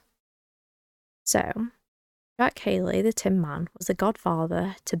close. So, Jack Haley, the Tin Man, was the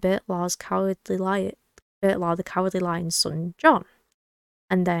godfather to Bert Lahr the Cowardly Lion's son, John.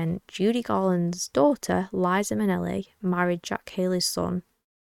 And then Judy Garland's daughter, Liza Minnelli, married Jack Haley's son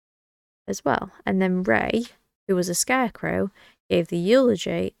as well. And then Ray, who was a scarecrow, gave the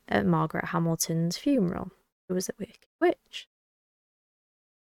eulogy at Margaret Hamilton's funeral, who was a wicked witch.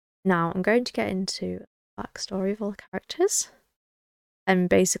 Now, I'm going to get into the backstory of all the characters and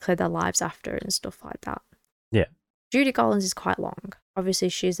basically their lives after and stuff like that. Yeah. Judy Garland's is quite long. Obviously,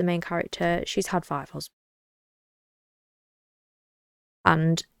 she's the main character. She's had 5 husbands.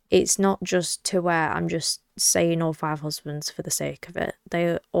 And it's not just to where I'm just saying all 5 husbands for the sake of it.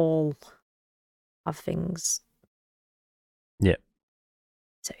 They all have things. Yeah.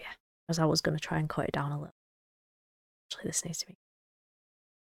 So yeah, because I was going to try and cut it down a little. Actually, this needs to be.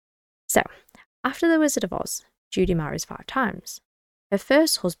 So, after The Wizard of Oz, Judy marries 5 times. Her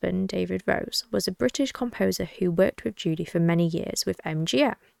first husband, David Rose, was a British composer who worked with Judy for many years with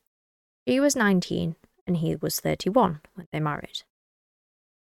MGM. She was 19 and he was 31 when they married.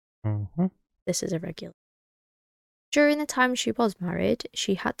 Mm-hmm. This is irregular. During the time she was married,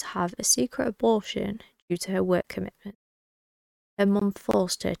 she had to have a secret abortion due to her work commitment. Her mum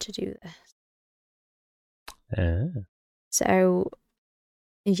forced her to do this. So,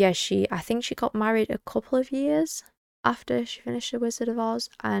 yeah, I think she got married a couple of years after she finished The Wizard of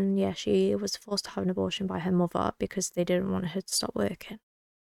Oz, and yeah, she was forced to have an abortion by her mother because they didn't want her to stop working.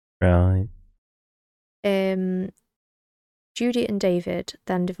 Right. Judy and David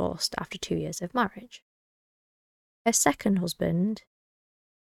then divorced after 2 years of marriage. Her second husband,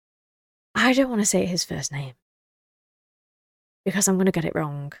 I don't want to say his first name because I'm going to get it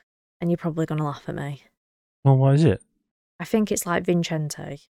wrong and you're probably going to laugh at me. Well, what is it? I think it's like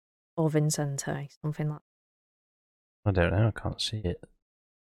Vincente or Vincente, something like that. I don't know, I can't see it.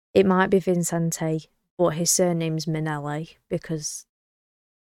 It might be Vincente, but his surname's Minnelli because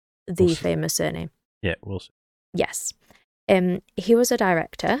the famous surname. Yeah, we'll see. Yes. He was a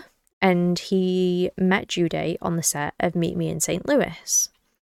director and he met Judy on the set of Meet Me in St. Louis.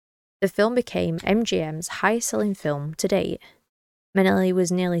 The film became MGM's highest selling film to date. Minnelli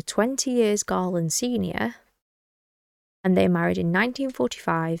was nearly 20 years Garland senior, and they married in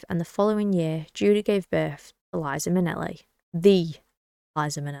 1945, and the following year, Judy gave birth to Liza Minnelli. The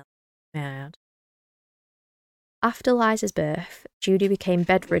Liza Minnelli, may I add. After Liza's birth, Judy became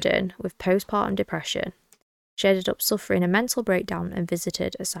bedridden with postpartum depression. She ended up suffering a mental breakdown and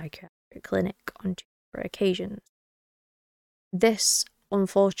visited a psychiatric clinic on 2 separate occasions. This,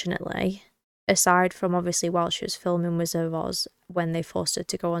 unfortunately, aside from obviously while she was filming Wizard of Oz, when they forced her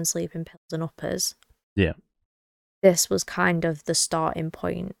to go on sleeping pills and uppers. Yeah. This was kind of the starting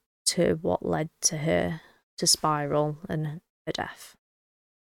point to what led to her to spiral and her death.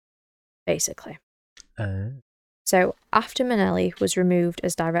 Basically. So, after Minnelli was removed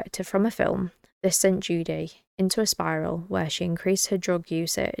as director from a film, this sent Judy into a spiral where she increased her drug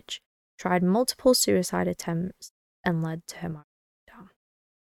usage, tried multiple suicide attempts, and led to her marriage down.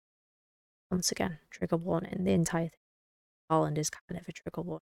 Once again, trigger warning. The entire thing Garland is kind of a trigger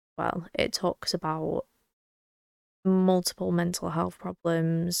warning as well. It talks about multiple mental health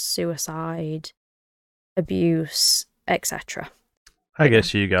problems, suicide, abuse, etc. I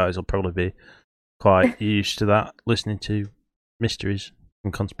guess you guys will probably be quite used to that, listening to mysteries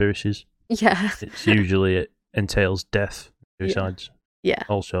and conspiracies. Yeah. It's usually, it entails death, suicides, yeah,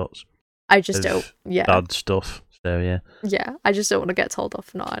 all sorts. I just don't, bad stuff, so yeah. Yeah, I just don't want to get told off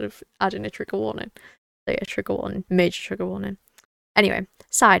for not adding a trigger warning. So yeah, trigger warning, major trigger warning. Anyway,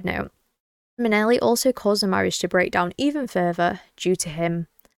 side note, Minnelli also caused the marriage to break down even further due to him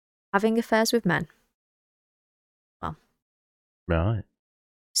having affairs with men. Well. Right.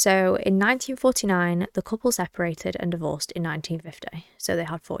 So, in 1949, the couple separated and divorced in 1950, so they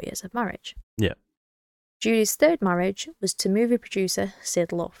had 4 years of marriage. Yeah. Judy's third marriage was to movie producer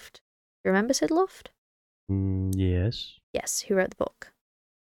Sid Luft. You remember Sid Luft? Yes. Yes, who wrote the book.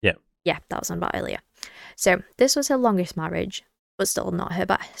 Yeah. Yeah, that was on about earlier. So, this was her longest marriage, but still not her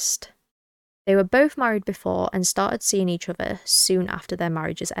best. They were both married before and started seeing each other soon after their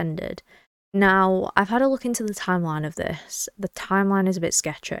marriages ended. Now, I've had a look into the timeline of this. The timeline is a bit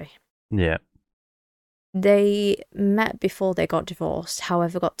sketchy. Yeah. They met before they got divorced,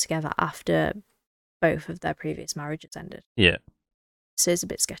 however got together after both of their previous marriages ended. Yeah. So it's a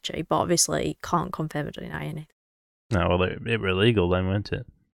bit sketchy, but obviously can't confirm or deny anything. No, well, it were illegal then, weren't it?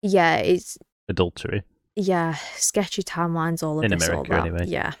 Yeah, it's... Adultery. Yeah, sketchy timelines, all of in this, America, all that.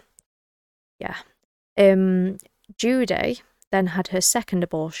 anyway. Yeah. Judy then had her second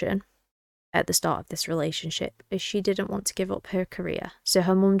abortion at the start of this relationship, as she didn't want to give up her career. So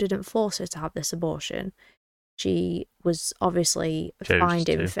her mum didn't force her to have this abortion. She was obviously fined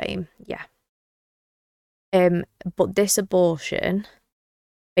in fame. Yeah. But this abortion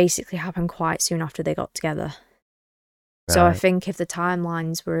basically happened quite soon after they got together. Right. So I think if the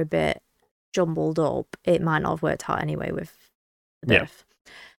timelines were a bit jumbled up, it might not have worked out anyway with the birth.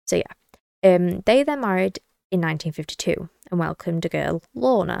 Yeah. So yeah. They then married in 1952 and welcomed a girl,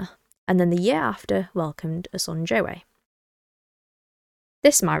 Lorna, and then the year after welcomed a son, Joey.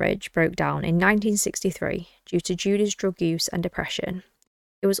 This marriage broke down in 1963 due to Judy's drug use and depression.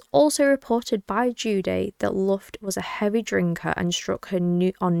 It was also reported by Judy that Luft was a heavy drinker and struck her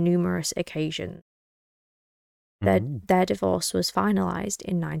on numerous occasions. Their divorce was finalised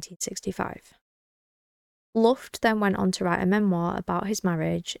in 1965. Luft then went on to write a memoir about his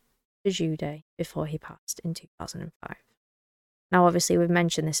marriage to Judy before he passed in 2005. Now, obviously, we've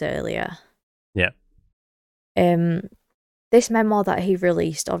mentioned this earlier. Yeah. This memoir that he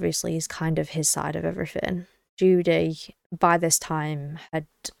released, obviously, is kind of his side of everything. Judy, by this time, had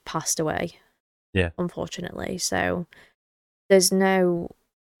passed away. Yeah. Unfortunately. So, there's no...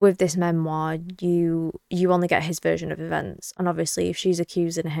 With this memoir, you only get his version of events. And obviously, if she's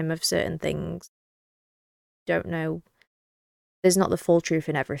accusing him of certain things, you don't know. There's not the full truth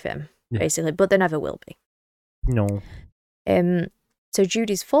in everything, basically. But there never will be. No. So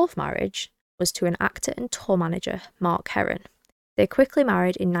Judy's fourth marriage was to an actor and tour manager, Mark Herron. They quickly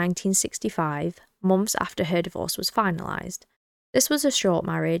married in 1965, months after her divorce was finalised. This was a short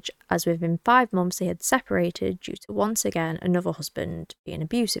marriage, as within 5 months they had separated due to once again another husband being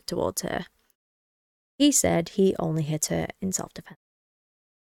abusive towards her. He said he only hit her in self-defence.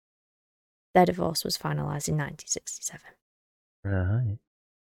 Their divorce was finalised in 1967. Right.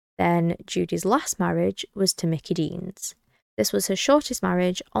 Then Judy's last marriage was to Mickey Deans. This was her shortest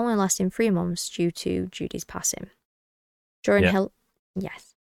marriage, only lasting 3 months due to Judy's passing.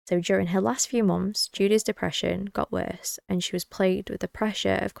 During her last few months, Judy's depression got worse, and she was plagued with the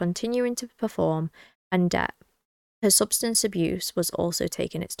pressure of continuing to perform and debt. Her substance abuse was also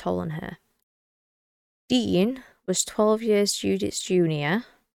taking its toll on her. Dean was 12 years Judy's junior,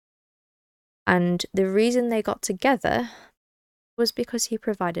 and the reason they got together was because he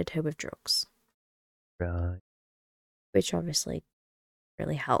provided her with drugs. Right. Which obviously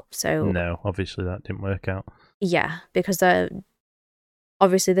really helped. So no, obviously that didn't work out. Yeah, because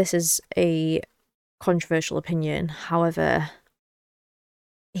obviously this is a controversial opinion. However,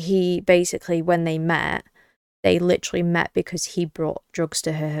 he basically, when they met, they literally met because he brought drugs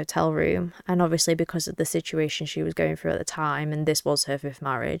to her hotel room. And obviously because of the situation she was going through at the time, and this was her 5th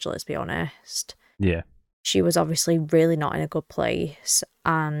marriage, let's be honest. Yeah. She was obviously really not in a good place,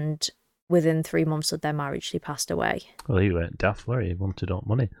 and within 3 months of their marriage, she passed away. Well, he went daft, where he wanted all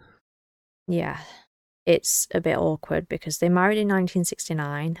money. Yeah, it's a bit awkward because they married in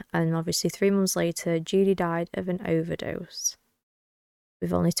 1969, and obviously 3 months later, Judy died of an overdose,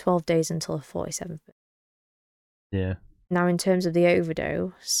 with only 12 days until her 47th birthday. Yeah. Now, in terms of the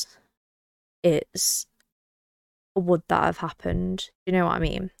overdose, it's... Would that have happened? Do you know what I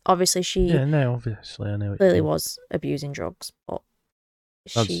mean? Obviously, she... Yeah, no, obviously, I know. Clearly was abusing drugs, but...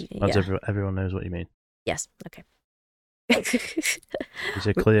 Everyone knows what you mean. Yes, okay. There's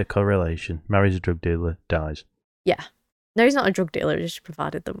a clear correlation. Marries a drug dealer, dies. Yeah. No, he's not a drug dealer, he just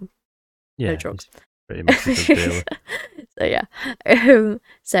provided them no drugs. Pretty much a drug dealer. So, yeah.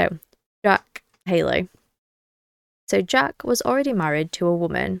 So, Jack Haley. So, Jack was already married to a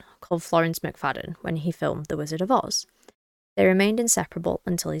woman called Florence McFadden when he filmed The Wizard of Oz. They remained inseparable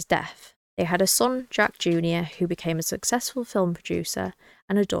until his death. They had a son, Jack Jr., who became a successful film producer,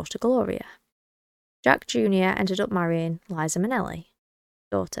 and a daughter, Gloria. Jack Jr. ended up marrying Liza Minnelli,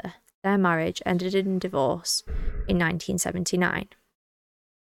 daughter. Their marriage ended in divorce in 1979.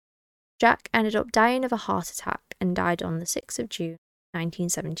 Jack ended up dying of a heart attack and died on the 6th of June,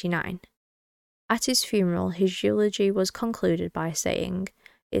 1979. At his funeral, his eulogy was concluded by saying,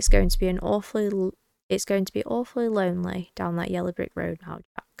 It's going to be awfully lonely down that yellow brick road now,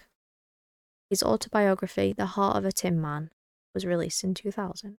 Jack." His autobiography, The Heart of a Tin Man, was released in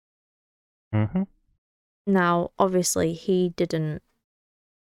 2000. Mm-hmm. Now, obviously, he didn't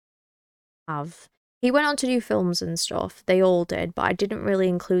have... He went on to do films and stuff. They all did, but I didn't really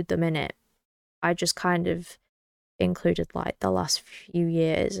include them in it. I just kind of included, like, the last few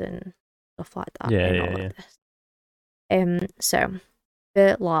years and stuff like that. Yeah. So,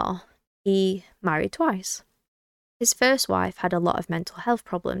 Burt Law, he married twice. His first wife had a lot of mental health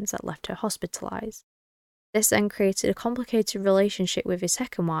problems that left her hospitalised. This then created a complicated relationship with his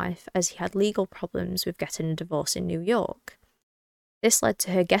second wife, as he had legal problems with getting a divorce in New York. This led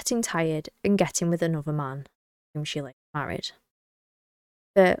to her getting tired and getting with another man, whom she later married.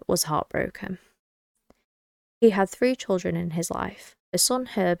 Burt was heartbroken. He had 3 children in his life, a son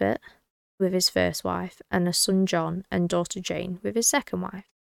Herbert with his first wife, and a son John and daughter Jane with his second wife.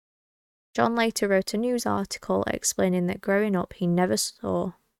 John later wrote a news article explaining that growing up he never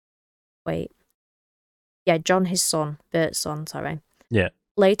saw... John, his son, Bert's son,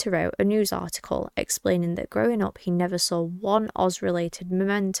 later wrote a news article explaining that growing up he never saw one Oz-related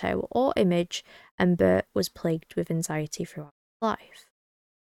memento or image, and Burt was plagued with anxiety throughout his life.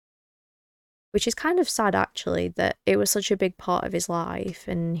 Which is kind of sad, actually, that it was such a big part of his life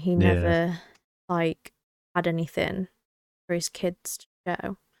and he never, had anything for his kids to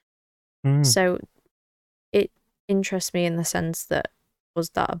show. So it interests me in the sense that, was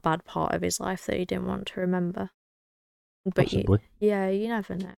that a bad part of his life that he didn't want to remember? But possibly. You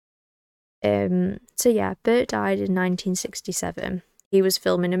never know. Burt died in 1967. He was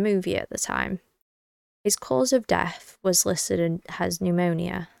filming a movie at the time. His cause of death was listed as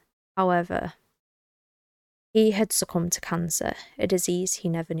pneumonia. However, he had succumbed to cancer, a disease he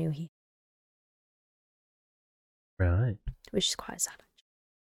never knew he had. Right. Which is quite sad.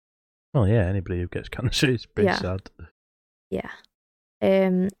 Well, yeah, anybody who gets cancer is pretty sad. Yeah.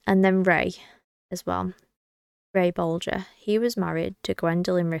 And then Ray, as well. Ray Bolger. He was married to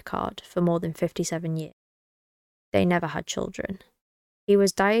Gwendolyn Rickard for more than 57 years. They never had children. He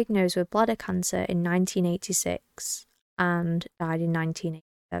was diagnosed with bladder cancer in 1986 and died in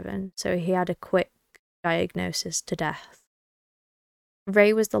 1987, so he had a quick diagnosis to death.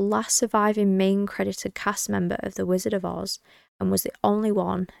 Ray was the last surviving main credited cast member of The Wizard of Oz and was the only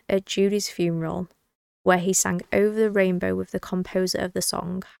one at Judy's funeral where he sang Over the Rainbow with the composer of the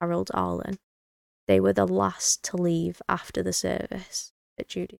song, Harold Arlen. They were the last to leave after the service at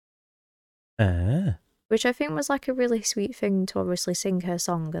Judy. Which I think was like a really sweet thing to obviously sing her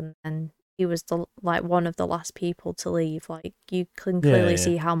song, and then he was one of the last people to leave. Like, you can clearly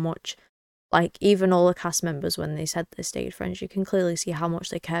see how much, like, even all the cast members, when they said they stayed friends, you can clearly see how much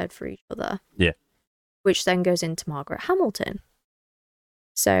they cared for each other. Yeah. Which then goes into Margaret Hamilton.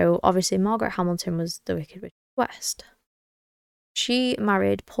 So, obviously, Margaret Hamilton was the Wicked Witch of the West. She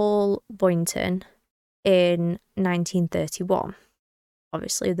married Paul Boynton in 1931.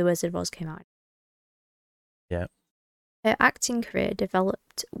 Obviously, The Wizard of Oz came out. Yeah. Her acting career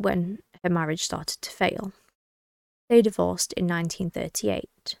developed when her marriage started to fail. They divorced in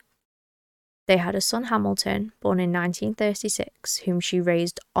 1938. They had a son, Hamilton, born in 1936, whom she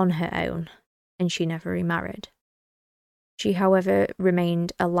raised on her own, and she never remarried. She, however,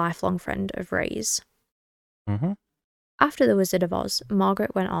 remained a lifelong friend of Ray's. Mm-hmm. After The Wizard of Oz,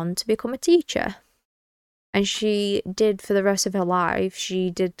 Margaret went on to become a teacher. And she did, for the rest of her life, she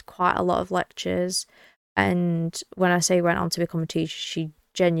did quite a lot of lectures. And when I say went on to become a teacher, she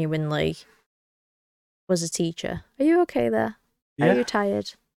genuinely was a teacher. Are you okay there? Yeah. Are you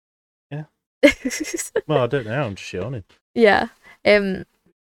tired? Yeah. Well, I don't know. I'm just yawning. Yeah. But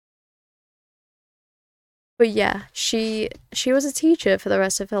yeah, she was a teacher for the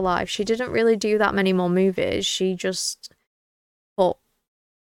rest of her life. She didn't really do that many more movies. She just put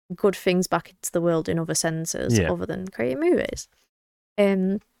good things back into the world in other senses, other than creating movies.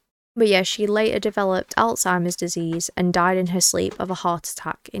 But yeah, she later developed Alzheimer's disease and died in her sleep of a heart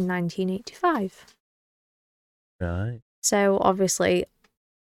attack in 1985. Right. So obviously,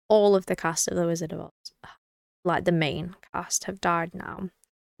 all of the cast of The Wizard of Oz, like the main cast, have died now.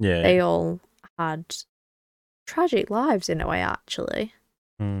 Yeah. They all had tragic lives in a way, actually.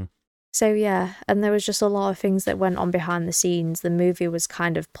 So yeah, and there was just a lot of things that went on behind the scenes. The movie was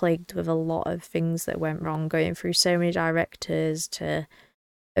kind of plagued with a lot of things that went wrong, going through so many directors to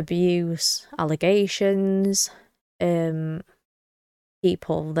abuse, allegations, people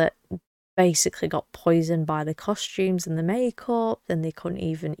that basically got poisoned by the costumes and the makeup, and they couldn't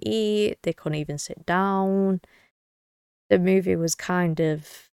even eat, they couldn't even sit down. The movie was kind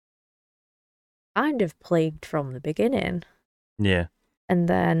of plagued from the beginning. Yeah. And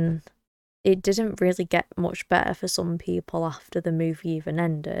then it didn't really get much better for some people after the movie even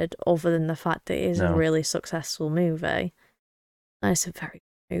ended, other than the fact that it is a really successful movie. And it's a very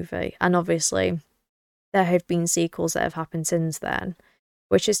good movie. And obviously, there have been sequels that have happened since then,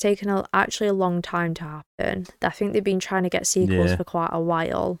 which has taken actually a long time to happen. I think they've been trying to get sequels for quite a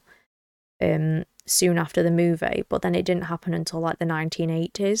while, soon after the movie, but then it didn't happen until like the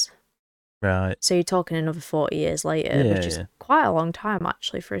 1980s. Right. So you're talking another 40 years later, which is quite a long time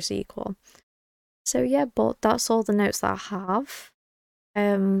actually for a sequel. So yeah, but that's all the notes that I have.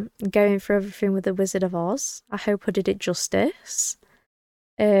 Going through everything with the Wizard of Oz. I hope I did it justice.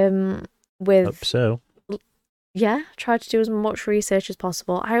 Hope so. Yeah, tried to do as much research as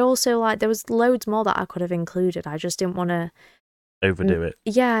possible. I also there was loads more that I could have included. I just didn't want to overdo it.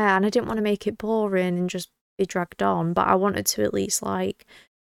 Yeah, and I didn't want to make it boring and just be dragged on, but I wanted to at least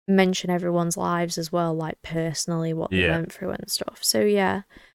mention everyone's lives as well, personally what they went through and stuff. So yeah,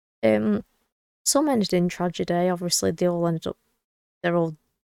 some ended in tragedy. Obviously, they're all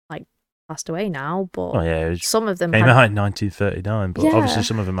passed away now, but some of them came out in 1939, but obviously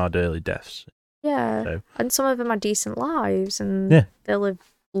some of them had early deaths. Yeah, so. And some of them had decent lives, and they lived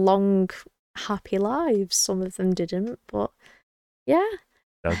long, happy lives. Some of them didn't, but yeah.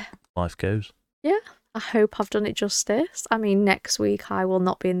 How life goes. Yeah, I hope I've done it justice. I mean, next week I will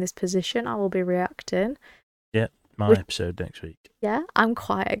not be in this position. I will be reacting. Yeah, my episode next week. Yeah, I'm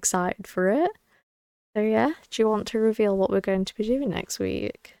quite excited for it. So yeah, do you want to reveal what we're going to be doing next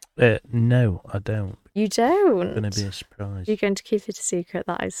week? No, I don't. You don't? It's going to be a surprise. You're going to keep it a secret.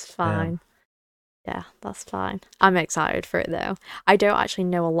 That is fine. Yeah, that's fine. I'm excited for it though. I don't actually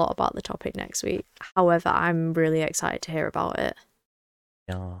know a lot about the topic next week. However, I'm really excited to hear about it.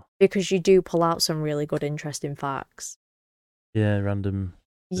 Yeah. Because you do pull out some really good, interesting facts. Yeah, random.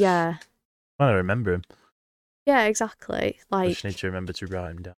 Yeah. I don't remember them. Yeah, exactly. I just need to remember to write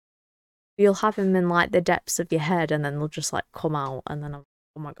them down. You'll have them in the depths of your head, and then they'll just come out, and then I'm,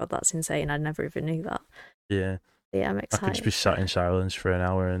 oh my god, that's insane! I never even knew that. Yeah. Yeah, I'm excited. I could just be sat in silence for an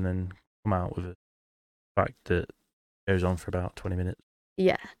hour and then come out with a fact that goes on for about 20 minutes.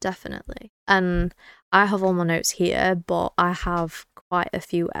 Yeah, definitely. And I have all my notes here, but I have quite a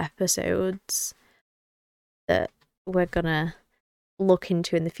few episodes that we're gonna look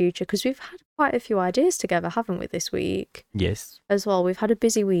into in the future, because we've had quite a few ideas together, haven't we, this week? Yes. As well, we've had a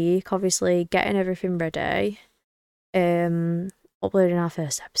busy week, obviously getting everything ready, uploading our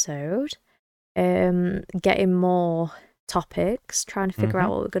first episode, getting more topics, trying to figure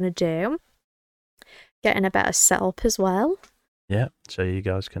out what we're gonna do, getting a better setup as well. Yeah, so you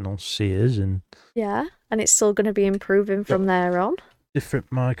guys can all see us, and and it's still going to be improving from there on. Different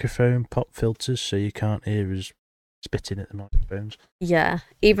microphone pop filters, so you can't hear us spitting at the microphones. Yeah,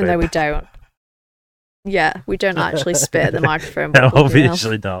 even though we don't. Yeah, we don't actually spit at the microphone. No,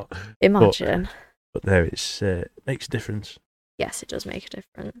 obviously not. Imagine. But there, it makes a difference. Yes, it does make a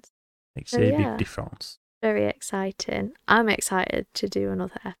difference. Makes a big difference. Very exciting. I'm excited to do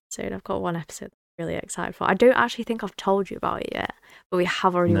another episode. I've got one episode I'm really excited for. I don't actually think I've told you about it yet, but we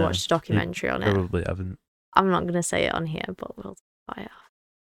have already watched a documentary on it. Probably haven't. I'm not going to say it on here, but we'll buy it off.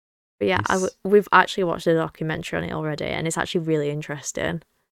 But yeah, we've actually watched a documentary on it already, and it's actually really interesting.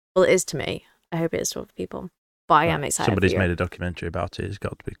 Well, it is to me. I hope it is to other people. But I am excited. Somebody's made a documentary about it. It's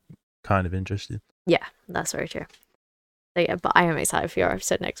got to be kind of interesting. Yeah, that's very true. So yeah, but I am excited for your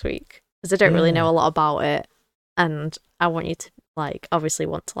episode next week, because I don't really know a lot about it, and I want you to obviously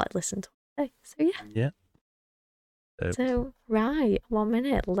want to listen to it. So yeah. Yeah. So right, 1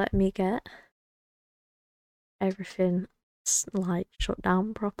 minute. Let me get everything shut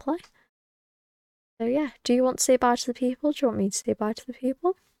down properly. So yeah, do you want to say bye to the people? Do you want me to say bye to the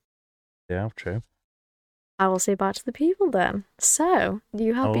people? Yeah, true. I will say bye to the people then. So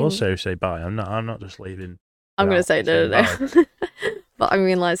you have. I'll also say bye. I'm not just leaving. I'm going to say no. But I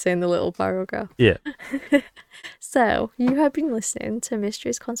mean saying the little paragraph. Yeah. So you have been listening to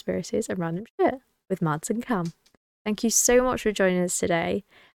Mysteries, Conspiracies and Random Shit with Mads and Cam. Thank you so much for joining us today.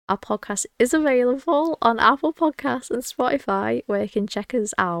 Our podcast is available on Apple Podcasts and Spotify, where you can check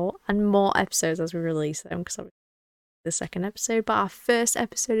us out, and more episodes as we release them, because obviously the second episode, but our first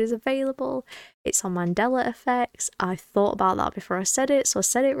episode is available. It's on Mandela effects. I thought about that before I said it, so I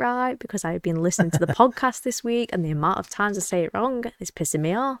said it right, because I've been listening to the podcast this week, and the amount of times I say it wrong is pissing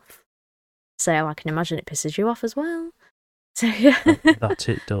me off. So I can imagine it pisses you off as well. So yeah. That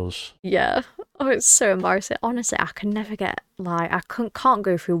it does. Yeah. Oh, it's so embarrassing. Honestly, I can never get, I can't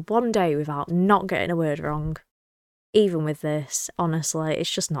go through one day without not getting a word wrong. Even with this, honestly,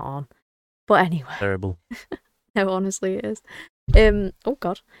 it's just not on. But anyway. Terrible. No, honestly it is. Oh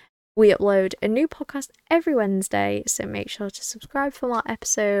god. We upload a new podcast every Wednesday, so make sure to subscribe for more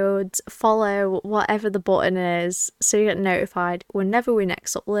episodes, follow whatever the button is, so you get notified whenever we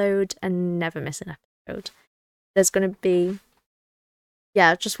next upload and never miss an episode. There's going to be,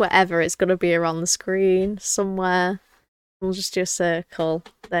 just whatever, it's going to be around the screen somewhere. We'll just do a circle.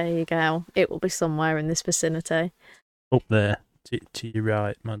 There you go. It will be somewhere in this vicinity. Up there, to your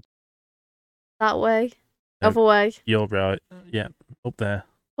right, man. That way? Other way? You're right. Yeah, up there.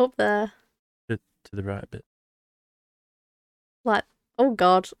 Up there. to the right a bit. Like, oh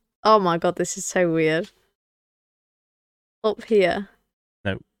god. Oh my god, this is so weird. Up here.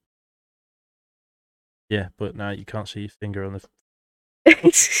 No. Yeah, but now you can't see your finger on the...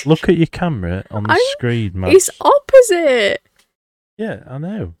 Look at your camera on the screen, man. It's opposite! Yeah, I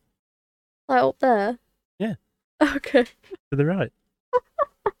know. Like up there? Yeah. Okay. To the right.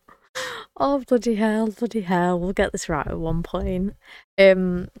 Oh, bloody hell. We'll get this right at one point.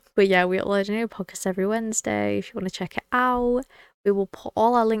 But yeah, we upload a new podcast every Wednesday. If you want to check it out, we will put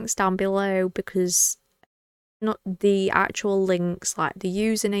all our links down below, because not the actual links, like the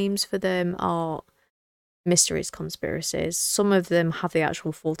usernames for them, are Mysteries Conspiracies. Some of them have the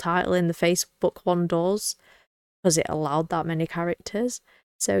actual full title in. The Facebook one does, because it allowed that many characters.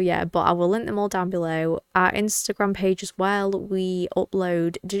 So yeah, but I will link them all down below. Our Instagram page as well, we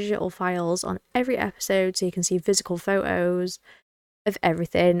upload digital files on every episode, so you can see physical photos of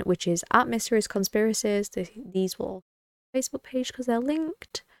everything, which is at Mysteries Conspiracies. These will Facebook page because they're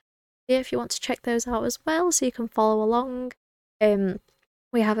linked. Yeah, if you want to check those out as well, so you can follow along.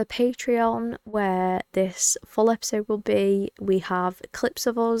 We have a Patreon where this full episode will be. We have clips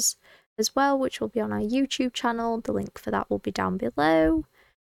of us as well, which will be on our YouTube channel. The link for that will be down below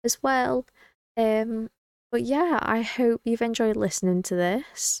as well. But yeah, I hope you've enjoyed listening to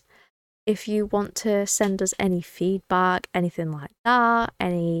this. If you want to send us any feedback, anything like that,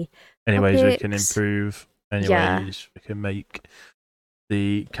 any ways we can improve, any ways we can make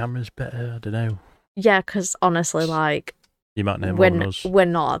the cameras better, I don't know. Yeah, because honestly, like, you might know more than us. We're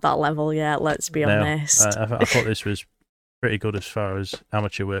not at that level yet, let's be honest. I thought this was pretty good as far as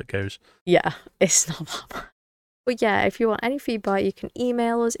amateur work goes. Yeah, it's not that bad. But yeah, if you want any feedback, you can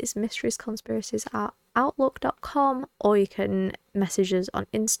email us. It's mysteriesconspiracies@outlook.com, or you can message us on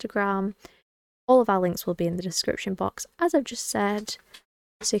Instagram. All of our links will be in the description box, as I've just said,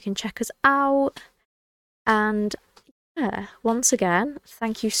 so you can check us out. And yeah, once again,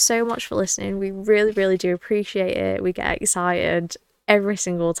 thank you so much for listening. We really, really do appreciate it. We get excited every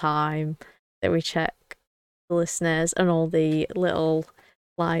single time that we check the listeners and all the little,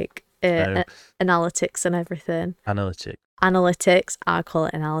 like, analytics and everything. Analytics. I call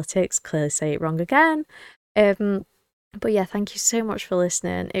it analytics. Clearly say it wrong again. But yeah, thank you so much for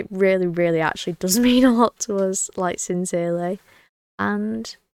listening. It really, really actually does mean a lot to us, like, sincerely.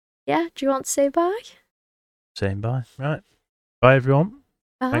 And yeah, do you want to say bye? Saying bye. Right. Bye, everyone.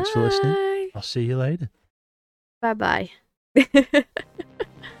 Bye. Thanks for listening. I'll see you later. Bye-bye.